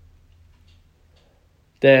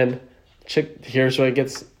 Then, here's when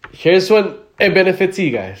it benefits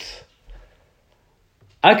you guys.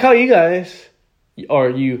 I call you guys, or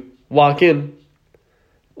you walk in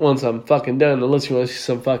once I'm fucking done, unless you want to see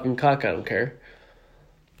some fucking cock, I don't care.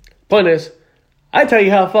 Point is, I tell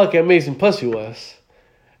you how fucking amazing pussy was.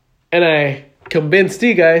 And I convinced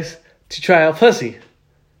you guys to try out pussy.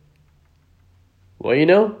 Well, you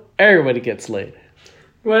know, everybody gets laid.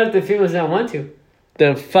 What if the females don't want to?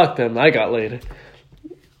 Then fuck them. I got laid.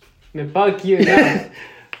 Then fuck you. No.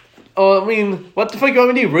 Oh, I mean, what the fuck you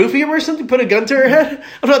want me to do? Roofie him or something? Put a gun to her head?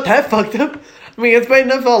 I'm not that fucked up. I mean, it's bad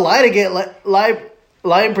enough I'll lie to get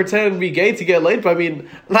lie and pretend to be gay to get laid, but I mean,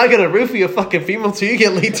 I'm not gonna roofie a fucking female till you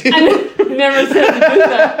get laid too. I never said to do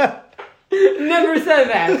that. Never said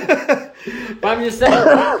that. But I'm just saying.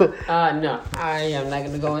 No, I am not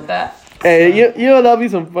gonna go with that. Hey, you know that'll be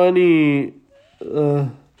some funny.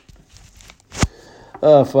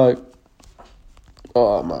 Oh fuck.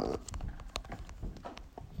 Oh man.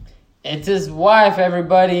 It's his wife,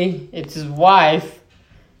 everybody. It's his wife.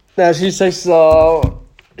 Now she's upset. Well,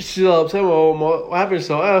 what happened?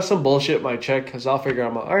 So some bullshit might check because I'll figure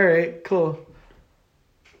out. All right, cool.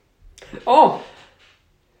 Oh,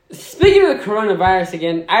 speaking of the coronavirus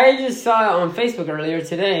again, I just saw it on Facebook earlier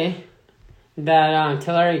today that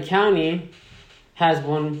Tulare County has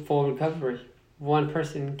one full recovery. One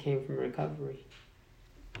person came from recovery,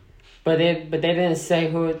 but they didn't say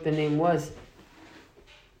who the name was.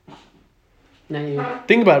 No, you.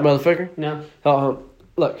 Think about it, motherfucker. No.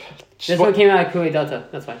 Look. This one came out of Kuwait Delta.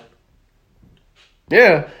 That's why.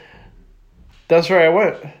 Yeah. That's where I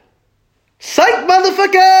went. Psych,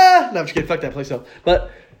 motherfucker! No, I'm just kidding. Fuck that place up.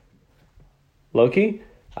 But, Loki,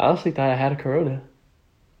 I honestly thought I had a corona.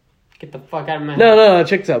 Get the fuck out of my house. No.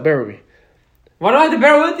 Check this out. Bear with me. Why do I have to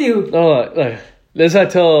bear with you? No, look. This I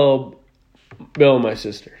tell Bill and my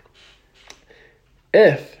sister.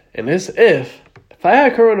 If I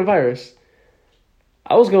had coronavirus,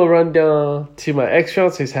 I was going to run down to my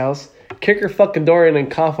ex-fiance's house, kick her fucking door in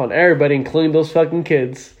and cough on everybody, including those fucking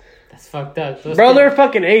kids. That's fucked up. Bro, they're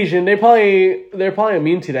fucking Asian. They're probably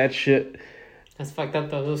immune to that shit. That's fucked up,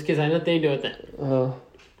 though. Those kids, I know what they do with it. Oh,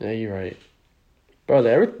 yeah, you're right. Bro,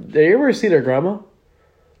 they ever see their grandma?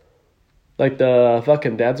 Like the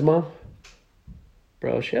fucking dad's mom?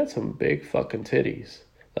 Bro, she had some big fucking titties.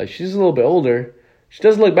 Like, she's a little bit older. She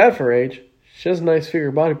doesn't look bad for her age. She has a nice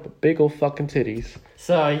figure body, but big old fucking titties.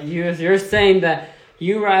 So you're saying that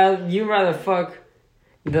you rather fuck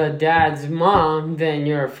the dad's mom than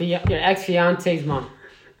your ex-fiance's mom?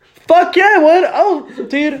 Fuck yeah, I would.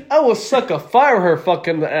 Dude, I will suck a fire her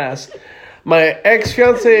fucking ass. My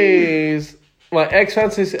ex-fiance's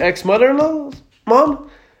ex-mother-in-law's mom?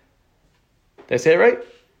 Did I say it right?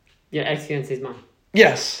 Your ex-fiance's mom.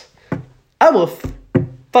 Yes. I will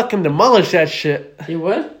fucking demolish that shit. You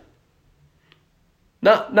would?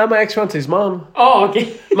 Not my ex-fiance's mom. Oh,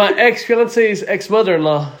 okay. My ex-fiance's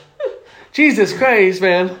ex-mother-in-law. Jesus Christ,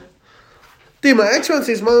 man. Dude, my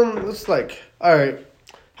ex-fiance's mom was like... Alright,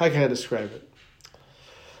 how can I describe it?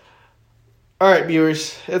 Alright,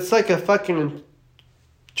 viewers. It's like a fucking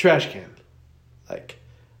trash can. Like,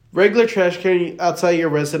 regular trash can outside your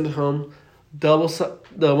resident home.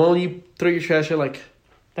 The one you throw your trash in, like...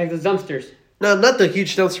 Like the dumpsters. No, not the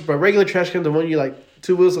huge dumpster, but regular trash can, the one you like...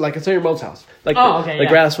 2 wheels, like it's in your mom's house. Like, yeah.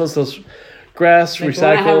 Grass ones, those grass, like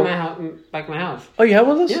recycle. The one I have in my house. Oh, you have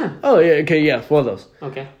one of those? Yeah. Oh, yeah, okay, yeah, one of those.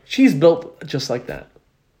 Okay. She's built just like that.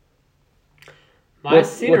 I've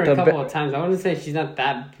seen her a couple of times. I wouldn't say she's not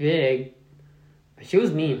that big, but she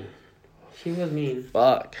was mean.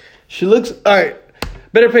 Fuck. She looks, alright,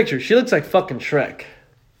 better picture. She looks like fucking Shrek.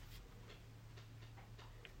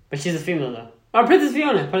 But she's a female, though. Oh, Princess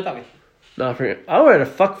Fiona, put it that way. No, I forget. I would rather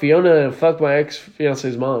fuck Fiona and fuck my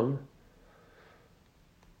ex-fiance's mom.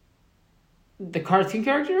 The cartoon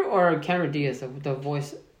character or Cameron Diaz, the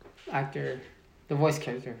voice actor, the voice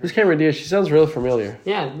character? Who's Cameron Diaz? She sounds real familiar.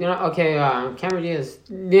 Yeah, okay, Cameron Diaz.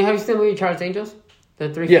 Have you seen the movie Charlie's Angels?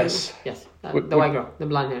 The 3 Yes. Yes. The white girl, the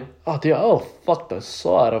blonde hair. Oh, dude, fuck the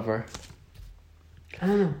soul out of her. I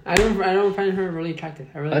don't know. I don't find her really attractive.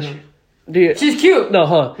 I really don't. Dude, she's cute. No,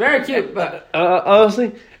 huh? Very cute, but...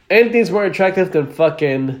 honestly... Anything's more attractive than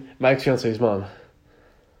fucking my ex-fiance's mom.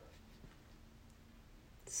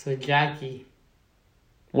 So, Jackie.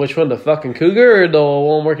 Which one? The fucking cougar or the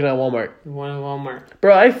one working at Walmart? The one at Walmart.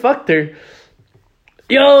 Bro, I fucked her.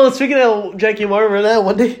 Yo, speaking of Jackie Moore, remember that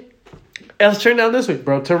one day? I was turning down this way.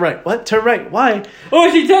 Bro, turn right. What? Turn right. Why?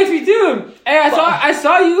 Oh, she texted me too. Hey, I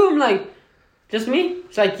saw you. I'm like, just me?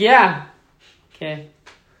 She's like, yeah. Okay.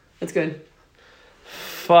 That's good.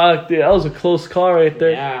 Fuck, dude, that was a close call right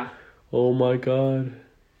there. Yeah. Oh my god.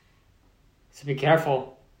 So be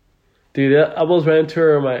careful. Dude, I almost ran into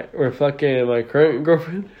her, my current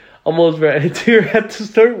girlfriend. Almost ran into her at the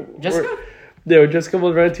store. Jessica? Jessica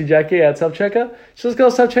almost ran into Jackie at self-checkout. So let's go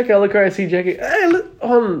self-checkout. I look her, I see Jackie. Hey, look,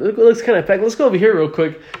 hold on, it looks kind of packed. Let's go over here real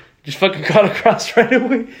quick. Just fucking got across right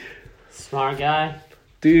away. Smart guy.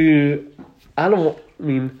 Dude,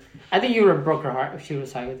 I think you would have broke her heart if she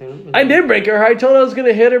was high with him. I did break her heart. I told her I was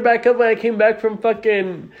gonna hit her back up when I came back from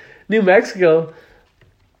fucking New Mexico.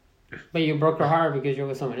 But you broke her heart because you're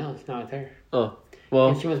with someone else, not with her. Oh, well.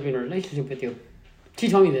 And she must be in a relationship with you. She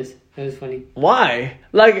told me this. It was funny. Why?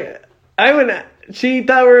 Like, she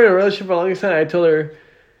thought we were in a relationship for the longest time. I told her,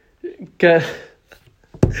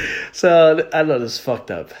 so I know this is fucked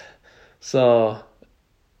up. So,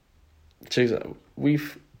 check out. We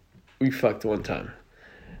fucked one time.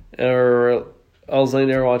 And I was laying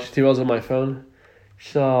there watching TV. I was on my phone.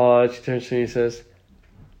 So she turns to me and says,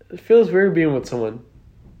 "It feels weird being with someone."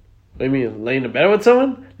 What do you mean, laying in bed with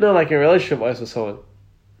someone? No, like in a relationship-wise with someone.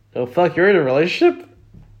 Oh, fuck, you're in a relationship?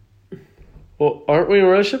 Well, aren't we in a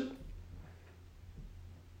relationship?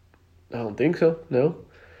 I don't think so, no.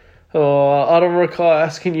 Oh, I don't recall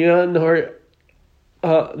asking you out,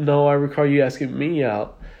 no, I recall you asking me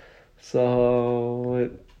out. So,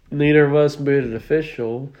 neither of us made it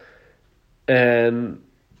official. And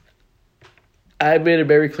I made it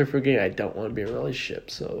very clear for the game, I don't want to be in a relationship,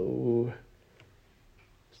 so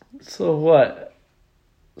what?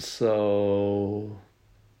 So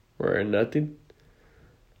we're in nothing?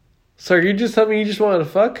 So you just telling me you just wanted to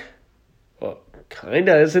fuck? Well,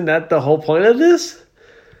 kinda. Isn't that the whole point of this?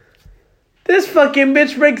 This fucking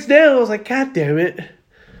bitch breaks down. I was like, God damn it.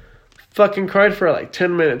 Fucking cried for like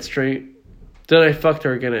 10 minutes straight. Then I fucked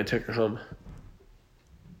her again and I took her home.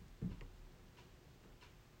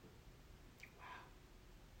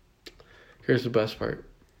 Here's the best part.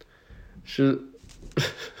 So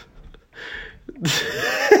I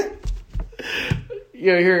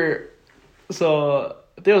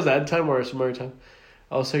think it was that time or some other time.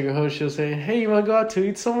 I was taking her home. She was saying, "Hey, you want to go out to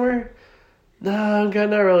eat somewhere?" "No, I'm good.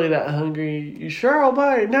 Not really that hungry." "You sure? I'll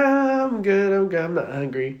buy it." "No, I'm good. I'm not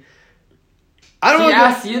hungry." I don't. She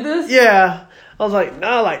asked you this? Yeah. I was like,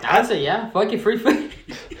 no, like I said, yeah, fucking free food.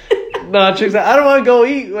 No, chicks, I don't want to go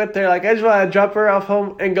eat with her. Like, I just want to drop her off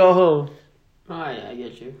home and go home. Oh yeah, I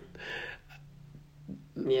get you.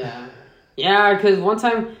 Yeah, because one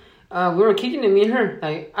time we were kicking it, me and her.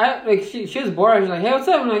 She was bored. I was like, "Hey, what's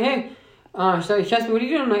up?" I'm like, "Hey." She asked me, "What are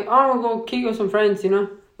you doing?" I'm like, "Oh, I'm gonna go kick with some friends, you know."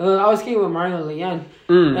 I was kicking with Mario and Leanne,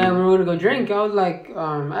 and we were gonna go drink. I was like,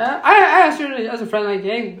 I asked her as a friend, like,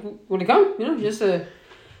 "Hey, wanna come?" You know, just a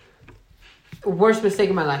worst mistake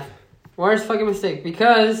in my life, worst fucking mistake,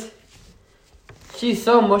 because she's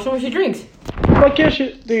so emotional when she drinks. Fuck yeah,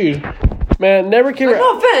 shit, dude. Man, never came. Like,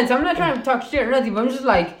 no offense, I'm not trying to talk shit or nothing, but I'm just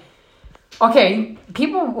like, we got,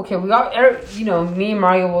 you know, me and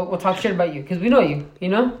Mario will talk shit about you because we know you, you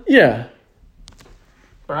know? Yeah.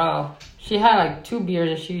 Bro, she had like 2 beers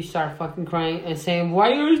and she started fucking crying and saying,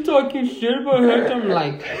 "Why are you always talking shit about her?" I'm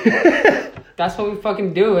like, that's what we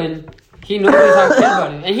fucking do, and he knows we talk shit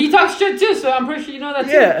about him. And he talks shit too, so I'm pretty sure you know that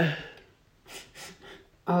too. Yeah.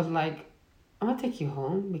 I was like, "I'm gonna take you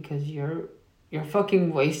home because you're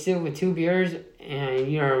fucking wasted with 2 beers and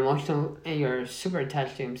you're emotional and you're super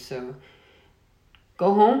attached to him, so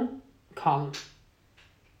go home, call him."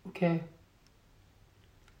 Okay.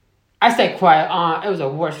 I stayed quiet. It was the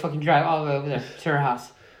worst fucking drive all the way over there to her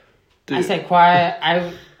house. Dude. I stayed quiet.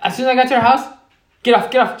 As soon as I got to her house, get off,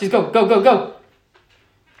 just go.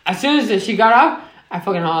 As soon as she got off, I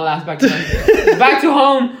fucking hauled ass back to home. Back to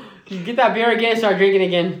home, get that beer again, start drinking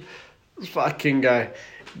again. Fucking guy.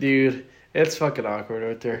 Dude, it's fucking awkward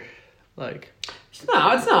right there. Like, it's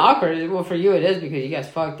not awkward. Well, for you it is because you guys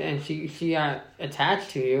fucked and she got attached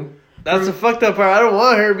to you. That's the fucked up part. I don't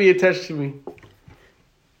want her to be attached to me.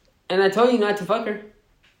 And I told you not to fuck her.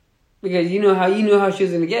 Because you knew how she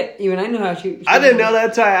was gonna get. Even I knew how she I didn't know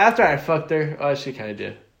that till after I fucked her. Oh, she kinda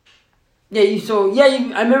did. Yeah,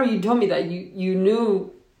 I remember you told me that you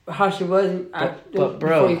knew how she was but bro,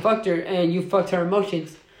 before you fucked her and you fucked her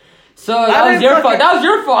emotions. So that was your fault. That was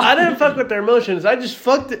your fault. I didn't fuck with their emotions. I just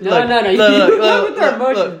fucked it. No. You fucked with her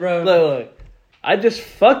emotions, bro. Look. I just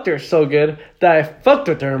fucked her so good that I fucked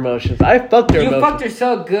with her emotions. I fucked her emotions. You fucked her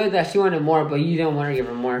so good that she wanted more, but you didn't want to give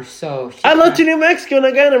her more. So I left to New Mexico and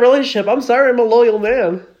I got in a relationship. I'm sorry, I'm a loyal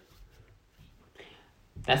man.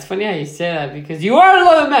 That's funny how you say that because you are a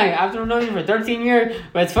loyal man. After knowing you for 13 years,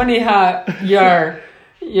 but it's funny how your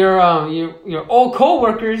old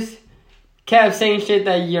co-workers kept saying shit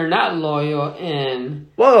that you're not loyal and...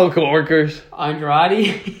 Whoa, co-workers.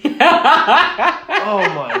 Andrade. Oh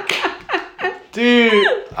my God. Dude.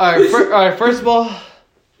 Alright, first of all,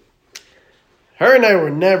 her and I were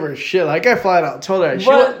never shit. Like, I flat out told her.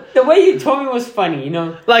 But the way you told me was funny, you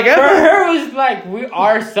know? Like, for her, it was like, we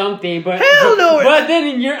are something, but... Hell no! But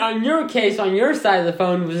then on your case, on your side of the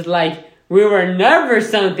phone, was like... We were never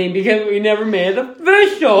something because we never made it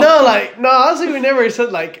official. No, honestly, we never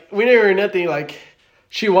said, like, we never nothing, like,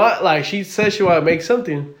 she said she wanted to make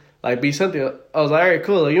something, like be something. I was like, all right,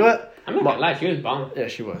 cool. Like, you know what? I'm not gonna lie, she was bomb. Yeah,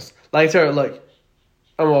 she was. Like, tell her, look,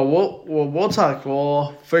 we'll talk.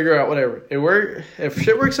 We'll figure out whatever. If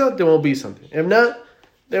shit works out, then we'll be something. If not,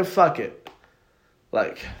 then fuck it.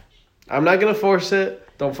 Like, I'm not gonna force it.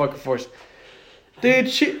 Don't fucking force it.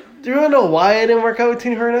 Dude, do you wanna know why it didn't work out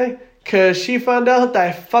between her and I? Cause she found out that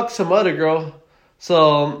I fucked some other girl.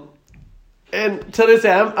 So, and to this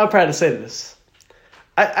day, I'm proud to say this.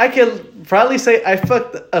 I can proudly say I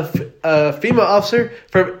fucked a female officer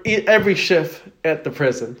from every shift at the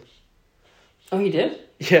prison. Oh, you did?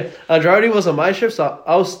 Yeah, Andrade was on my shift, so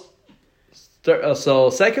I was. Third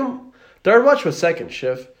watch was second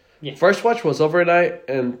shift. Yeah. First watch was overnight,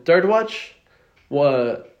 and third watch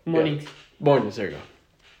was Mornings. Yeah, mornings. There you go.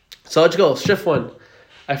 So let's go. Shift 1,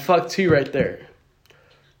 I fucked 2 right there.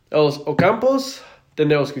 It was Ocampos, then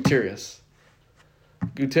there was Gutierrez.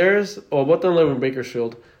 Both of them live in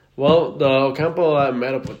Bakersfield. Well, the Ocampo, I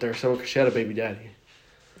met up with her, so she had a baby daddy.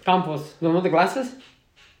 Campos, the one with the glasses?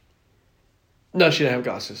 No, she didn't have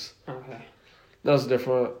glasses. Okay. That was a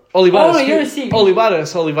different one. Olivares. Oh, you're a CV. Olivares,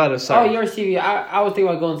 sorry. Oh, you're a CV. I was thinking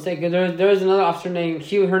about Golden State, because there was another officer named,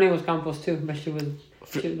 her name was Campos too, but she was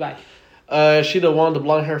black. She the one, the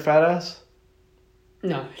blonde hair fat ass?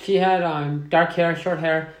 No, she had dark hair, short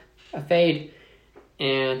hair, a fade,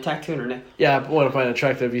 and tattoo on her neck. Yeah, I want to find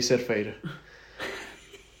attractive. You said fade.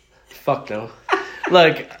 Fuck no.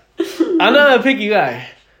 Like, I'm not a picky guy,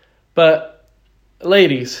 but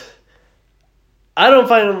ladies, I don't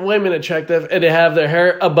find women attractive and they have their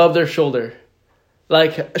hair above their shoulder.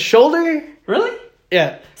 Like, shoulder? Really?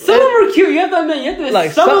 Yeah. Some of them are cute. You have to admit. Like,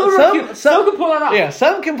 some of them are cute. Some can pull it off. Yeah,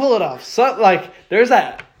 some can pull it off. Some, like, there's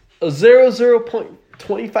that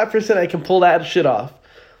 0.25% I can pull that shit off.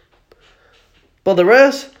 But the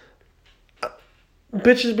rest,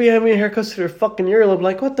 bitches be having haircuts to their fucking earlobe.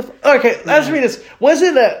 Like, what the Okay, let's read this. Was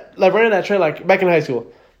it that, like, running that trend, like, back in high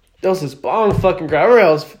school? There was this bomb fucking girl. I remember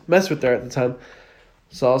I was messing with her at the time.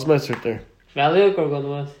 So I was messing with her. Valley or Golden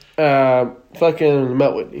West? Fucking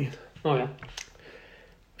Mount Whitney. Oh, yeah.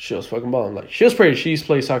 She was fucking bomb. Like, she was pretty. She used to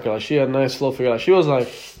play soccer. Like, she had a nice little figure. Like, she was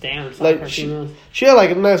like... Damn, soccer like, females. She had, like,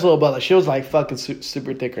 a nice little butt. Like, she was, like, fucking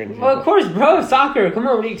super thick or anything. Well, of course, bro. Soccer. Come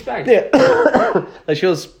on, what do you expect? Yeah. Like, she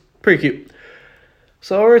was pretty cute.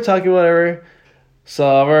 So we were talking, whatever.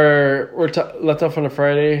 So we're left off on a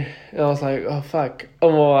Friday. And I was like, oh, fuck. Oh,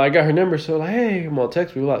 well, I got her number. So, like, hey, come on,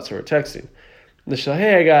 text me a lot. So we're texting. And she's like,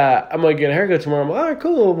 hey, I'm going to get a haircut tomorrow. I'm like, all right,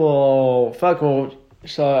 cool. Well, fuck. Well,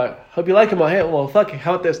 so I hope you like him. Well, fuck it.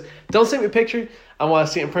 How about this? Don't send me a picture. I want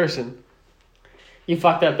to see it in person. You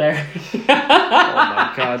fucked up there. Oh,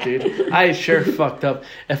 my God, dude. I sure fucked up.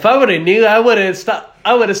 If I would have knew, I would have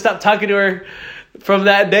stopped talking to her from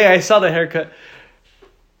that day I saw the haircut.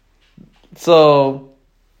 So,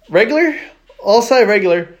 regular, all side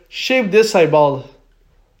regular, shaved this side bald.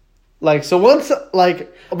 Like, so once,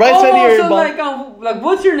 like, right side of your bald. Like,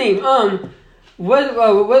 what's your name?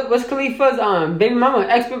 What's Khalifa's baby mama,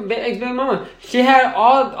 ex baby mama? She had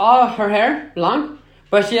all her hair long,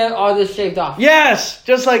 but she had all this shaved off. Yes,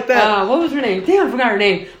 just like that. What was her name? Damn, I forgot her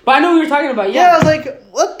name. But I know what you're talking about. Yeah, I was like,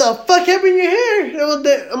 what the fuck happened to your hair?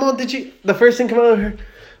 Did you? The first thing come out of her.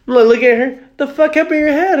 I'm like, looking at her. The fuck happened to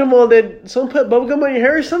your head? Did someone put bubblegum on your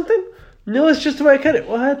hair or something? No, it's just the way I cut it.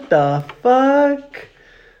 What the fuck?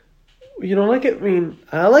 You don't like it? I mean,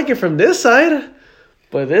 I like it from this side.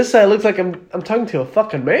 But this side looks like I'm talking to a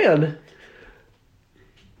fucking man.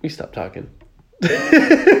 You stop talking.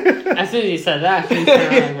 As soon as you said that,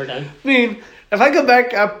 we're done. I mean, if I go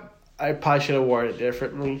back, I probably should have worn it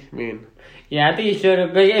differently. I mean, yeah, I think you should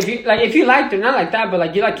have. But if you liked her, not like that, but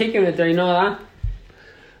like you like kicking with her, you know that.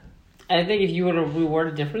 I think if you would have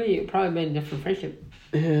reworded differently, it'd probably been a different friendship.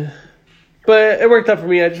 Yeah, but it worked out for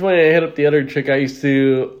me. I just wanted to hit up the other chick I used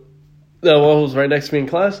to, the one who was right next to me in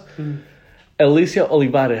class. Mm-hmm. Alicia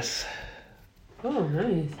Olivares. Oh,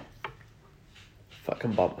 nice.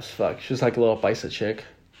 Fucking bomb as fuck. She was like a little bicep chick.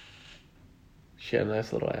 She had a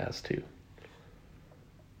nice little ass too.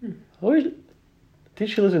 I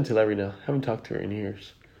think she lives in Tulare now. Haven't talked to her in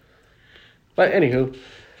years. But anywho,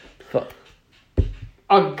 fuck.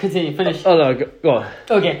 Oh, continue. Finish. Oh no, go on.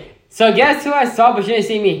 Okay, so guess who I saw, but she didn't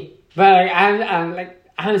see me. But like,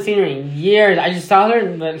 I haven't seen her in years. I just saw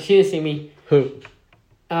her, but she didn't see me. Who?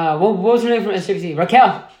 What was her name from SWC?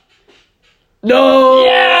 Raquel. No.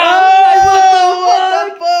 Yeah. Oh, what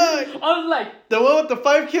the fuck? I was like, the one with the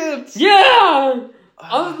 5 kids. Yeah.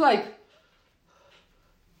 I was like,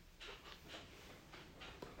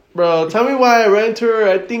 bro, tell me why I ran into her.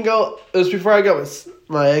 I think it was before I got with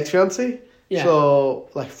my ex-fiance. Yeah. So,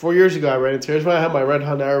 like 4 years ago, I ran into her. That's when I had my red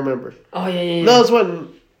Honda. I remember. Oh yeah. That was when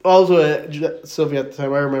I was with Sylvia at the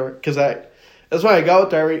time. I remember because that's why I got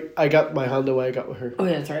with her. I got my Honda when I got with her. Oh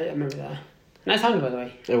yeah, that's right. I remember that. Nice Honda, by the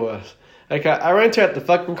way. It was. Like I ran into her at the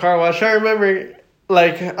fucking car wash. I remember.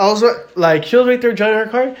 Like I was like she was right there driving her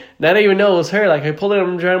car, and I didn't even know it was her. Like I pulled in,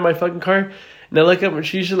 I'm driving my fucking car, and I look up and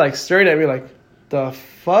she's just like staring at me like, the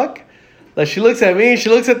fuck? Like she looks at me, she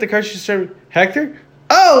looks at the car, she's staring. Hector?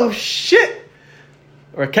 Oh shit!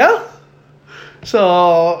 Raquel?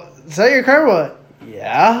 So is that your car? What?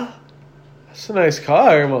 Yeah. That's a nice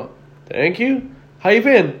car. Well, thank you. How you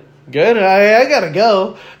been? Good. I gotta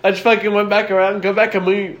go. I just fucking went back around, go back and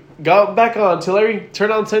we got back on Tulare,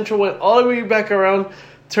 turned on Central, went all the way back around,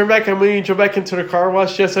 turned back on me, drove back into the car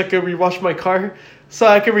wash just so I could rewash my car, so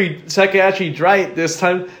I could actually dry it this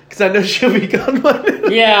time because I know she'll be gone by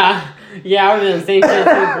then. Yeah, I would have done the same shit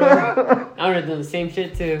too, bro. I would have done the same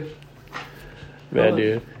shit too. Man,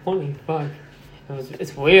 dude. Holy fuck.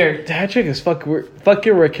 It's weird. That chick is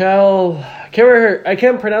fucking Raquel. I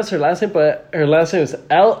can't pronounce her last name, but her last name is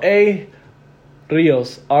L.A.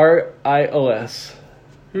 Rios. Rios.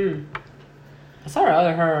 I saw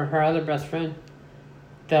her other best friend.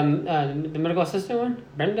 The medical assistant one?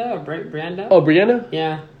 Brenda or Brianda? Oh, Brianna?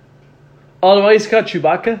 Yeah. Oh, the one he's called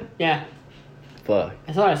Chewbacca? Yeah. Fuck.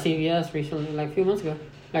 I saw her at CVS recently, like a few months ago.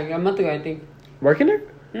 Like a month ago, I think. Working there?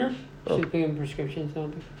 No. Oh. She's picking prescriptions.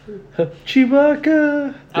 So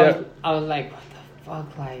Chewbacca. I was like, what the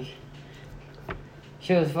fuck? Like,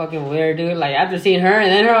 she was fucking weird, dude. Like, after seeing her and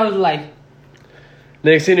then her, I was like,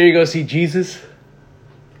 Next thing you go see Jesus.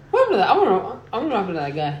 what happened to that? I wonder what happened to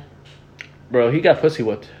that guy. Bro, he got pussy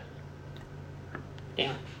whipped.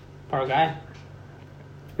 Damn. Poor guy.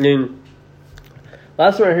 I mean,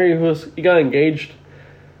 last time I heard he got engaged.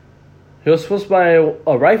 He was supposed to buy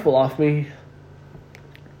a rifle off me.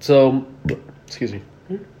 So, excuse me.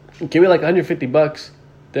 Give me like $150.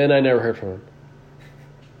 Then I never heard from him.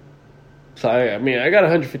 So I mean, I got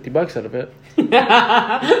 $150 out of it.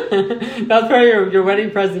 That's for your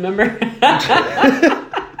wedding present, remember?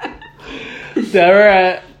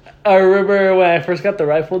 I remember when I first got the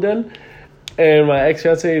rifle done, and my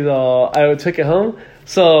ex-fiance, I took it home.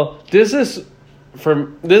 So this is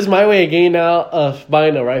my way of getting out of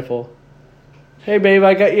buying a rifle. Hey babe,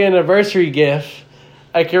 I got you an anniversary gift.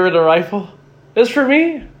 I give her the rifle. It's for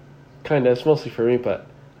me. Kinda, it's mostly for me, but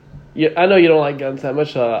I know you don't like guns that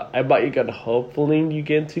much. I bought you a gun. Hopefully you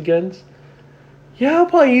get into guns. Yeah, I'll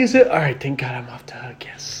probably use it. All right, thank God I'm off the hook.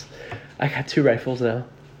 Yes, I got 2 rifles now.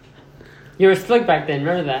 You were slick back then,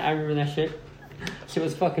 remember that? I remember that shit. Shit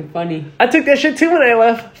was fucking funny. I took that shit too when I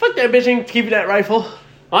left. Fuck that bitch ain't keeping that rifle.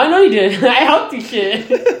 I know you did. I helped you shit.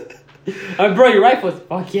 Bro, your rifles.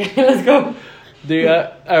 Fuck yeah, let's go. Dude,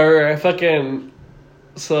 I fucking...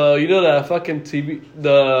 So, you know that fucking TV...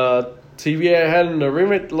 The TV I had in the room,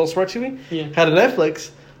 the little smart TV? Yeah. Had a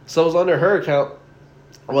Netflix. So, it was under her account.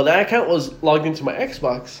 Well, that account was logged into my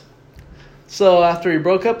Xbox. So, after we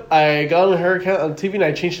broke up, I got on her account on TV and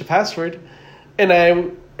I changed the password. And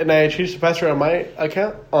I changed the password on my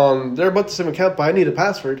account. They're both the same account, but I need a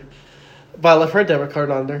password. But I left her debit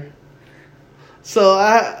card on there. So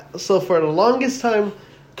for the longest time,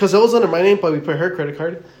 because it was under my name, but we put her credit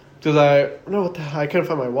card. Because I couldn't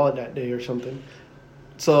find my wallet that day or something.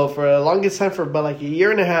 So for the longest time, for about like a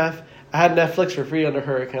year and a half, I had Netflix for free under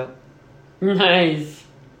her account. Nice.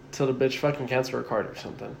 Till the bitch fucking canceled her card or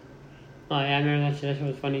something. Oh yeah, I remember that shit. That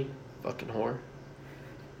shit was funny. Fucking whore.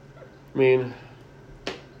 I mean,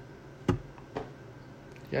 you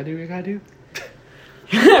gotta do what you gotta do.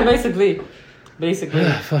 Basically.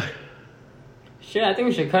 Fuck. Shit, I think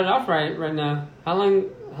we should cut it off right now. How long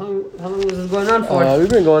was this going on for? We've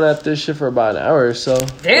been going at this shit for about an hour or so.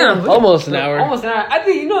 Damn. Almost an hour. Almost an hour. I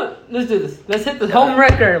think, let's do this. Let's hit the home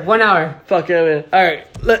record. 1 hour. Fuck yeah, man. Alright,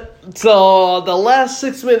 so the last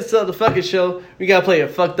 6 minutes of the fucking show, we gotta play a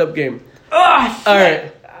fucked up game. Oh, shit.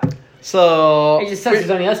 Alright. So... It just sucks there's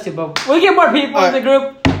only us two, but we'll get more people in the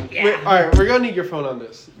group. Yeah. Alright, we're gonna need your phone on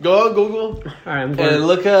this. Go on Google. Alright, I'm going. And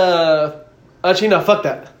look actually, no, fuck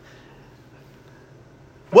that.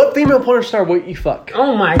 What female porn star would you fuck?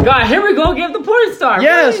 Oh my god, here we go, give the porn star.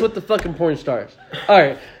 Yes, really? with the fucking porn stars.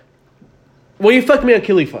 Alright. Will you fuck me on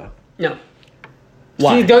Khalifa? No.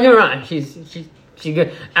 Why? Don't get me wrong, she's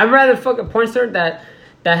good. I'd rather fuck a porn star that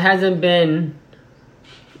hasn't been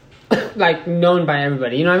like known by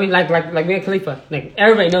everybody. You know what I mean? Like Mia Khalifa. Like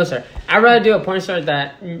everybody knows her. I'd rather do a porn star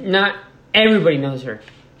that not everybody knows her.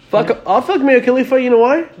 I'll fuck Mia Khalifa, you know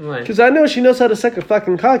why? Why? Because I know she knows how to suck a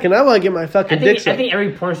fucking cock, and I want to get my fucking dick sucked. I think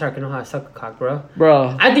every porn star can know how to suck a cock, bro.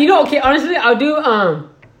 Bro. I think, okay, honestly, I'll do,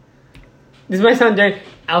 this might sound dirty,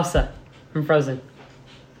 Elsa. from Frozen.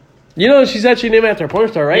 You know she's actually named after a porn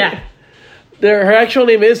star, right? Yeah. Her actual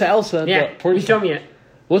name is Elsa. Yeah. the porn You star. showed me it.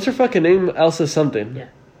 What's her fucking name? Elsa something. Yeah.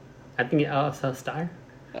 I think Elsa Star.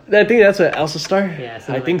 I think that's what Elsa Star. Yeah. I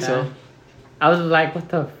something think like so. that. I was like, what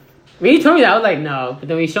the. When you told me that, I was like, no. But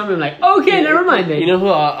then when you showed me, I'm like, okay, never mind then. You know who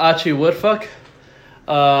I actually would fuck?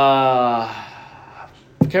 I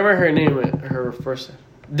can't remember her name. Her first name.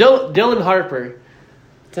 Dylan Harper.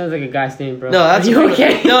 Sounds like a guy's name, bro. No, that's Are you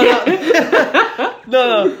okay? No.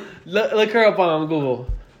 No. Look her up on Google.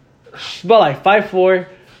 She's about like 5'4".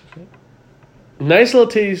 Nice little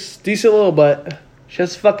titties, decent little butt. She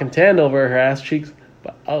has fucking tan over her ass cheeks.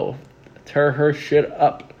 But tear her shit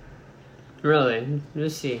up. Really?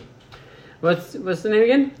 Let's see. What's the name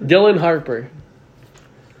again? Dylan Harper.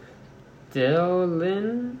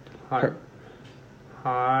 Dylan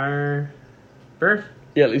Harper.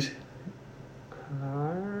 Yeah, at least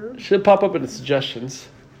should pop up in the suggestions.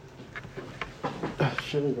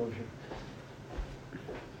 Should we go here?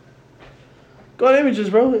 Go on images,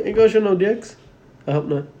 bro. Ain't gonna show no dicks. I hope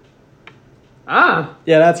not. Ah,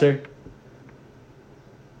 Yeah, that's her.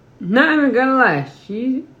 not even gonna lie.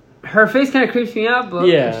 Her face kind of creeps me out, but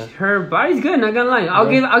Yeah. her body's good. Not gonna lie. I'll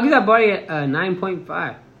give that body a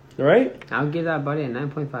 9.5. Right? I'll give that body a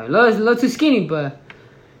 9.5. It's a little too skinny, but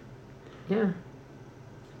yeah.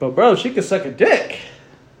 But bro, she could suck a dick.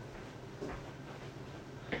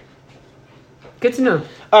 Good to know.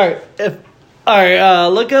 All right.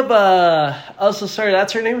 Look up Elsa Star.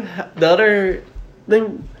 That's her name. The other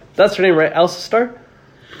thing. That's her name, right? Elsa Star.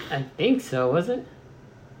 I think so. Was it?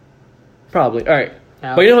 Probably. All right.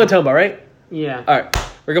 But you know what I'm talking about, right? Yeah. All right.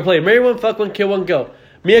 We're gonna play Marry One, Fuck One, Kill One, Go.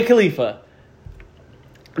 Mia Khalifa,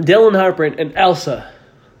 Dylan Harper, and Elsa.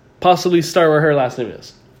 Possibly Star, where her last name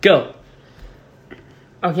is. Go.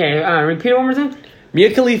 Okay. Repeat it one more time.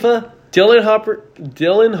 Mia Khalifa, Dylan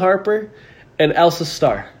Harper, and Elsa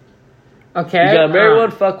Star. Okay. You gotta marry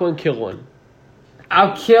one, fuck one, kill one.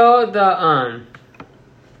 I'll kill the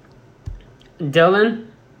Dylan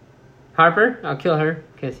Harper. I'll kill her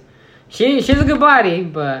because she has a good body,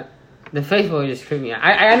 but the face will just creep me out.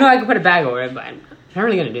 I know I can put a bag over it, but I'm not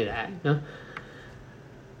really gonna do that. You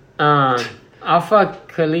know? I'll fuck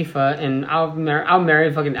Khalifa and I'll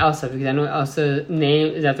marry fucking Elsa because I know Elsa's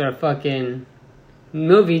name is after a fucking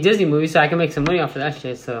Disney movie, so I can make some money off of that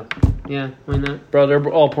shit. So yeah, why not? Bro, they're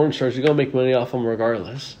all porn stars. You're gonna make money off them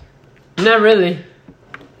regardless. Not really,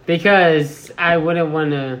 because I wouldn't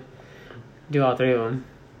want to do all three of them.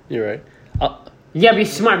 You're right. You gotta be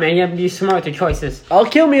smart, man. You gotta be smart with your choices. I'll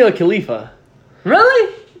kill Mia Khalifa.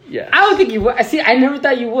 Really? Yeah. I don't think you would. See, I never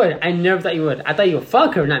thought you would. I thought you would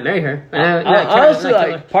fuck her, not marry her. Honestly,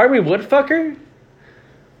 like, part of me would fuck her,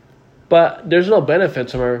 but there's no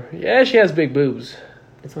benefits from her. Yeah, she has big boobs.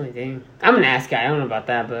 That's the only thing. I'm an ass guy. I don't know about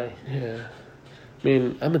that, but Yeah. I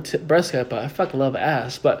mean, I'm a breast guy, but I fucking love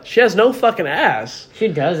ass. But she has no fucking ass. she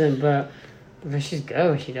doesn't. But she's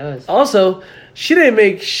good. She does. Also, she didn't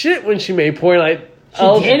make shit when she made porn. Like, She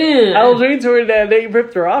didn't. I was reading to her that they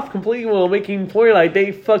ripped her off completely while making porn. Like,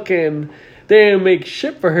 they didn't make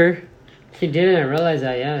shit for her. She didn't. I realize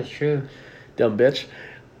that. Yeah, it's true. Dumb bitch.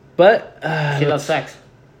 But She loves sex.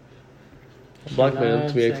 Black man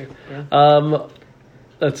Loves to be. sex, yeah.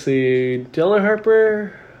 Let's see. Dylan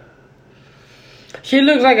Harper. She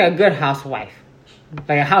looks like a good housewife,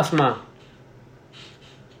 like a house mom.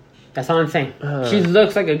 That's all I'm saying. She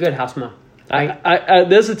looks like a good house mom.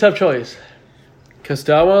 This is a tough choice. Because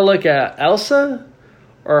do I want to look at Elsa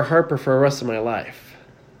or Harper for the rest of my life?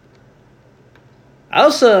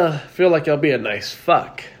 Elsa, I feel like it'll be a nice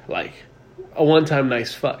fuck. Like, a one-time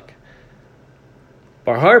nice fuck.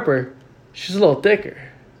 But Harper, she's a little thicker.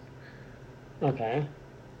 Okay.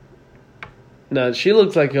 Now, she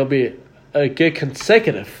looks like it'll be a good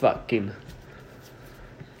consecutive fucking.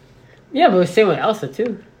 Yeah, but same with Elsa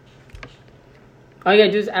too. All you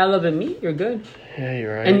gotta do is add a little bit of meat. You're good. Yeah,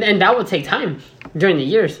 you're right. And that will take time during the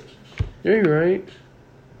years. Yeah, you're right.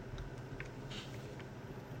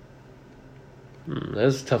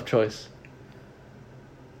 That's a tough choice.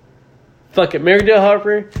 Fuck it, marry Dylan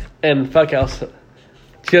Harper and fuck Elsa.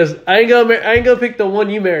 Because I ain't gonna pick the one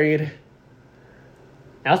you married.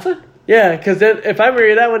 Elsa? Yeah, because then if I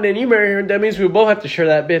marry that one, then you marry her, that means we both have to share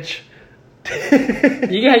that bitch.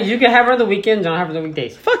 You can have her on the weekends. I'll have her on the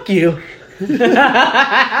weekdays. Fuck you.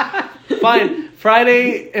 Fine.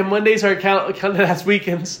 Friday and Mondays are counted as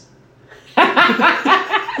weekends. That's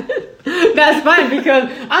fine because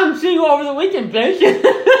I'm single over the weekend, bitch.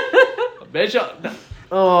 Bitch,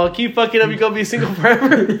 keep fucking up. You gonna be single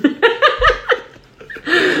forever.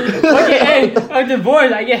 Okay, hey, I'm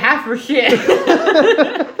divorced. I get half for shit.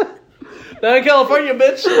 Not in California,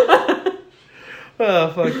 bitch.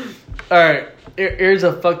 Oh, fuck. All right. Here's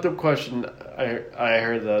a fucked up question I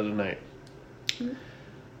heard the other night.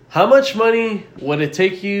 How much money would it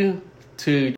take you to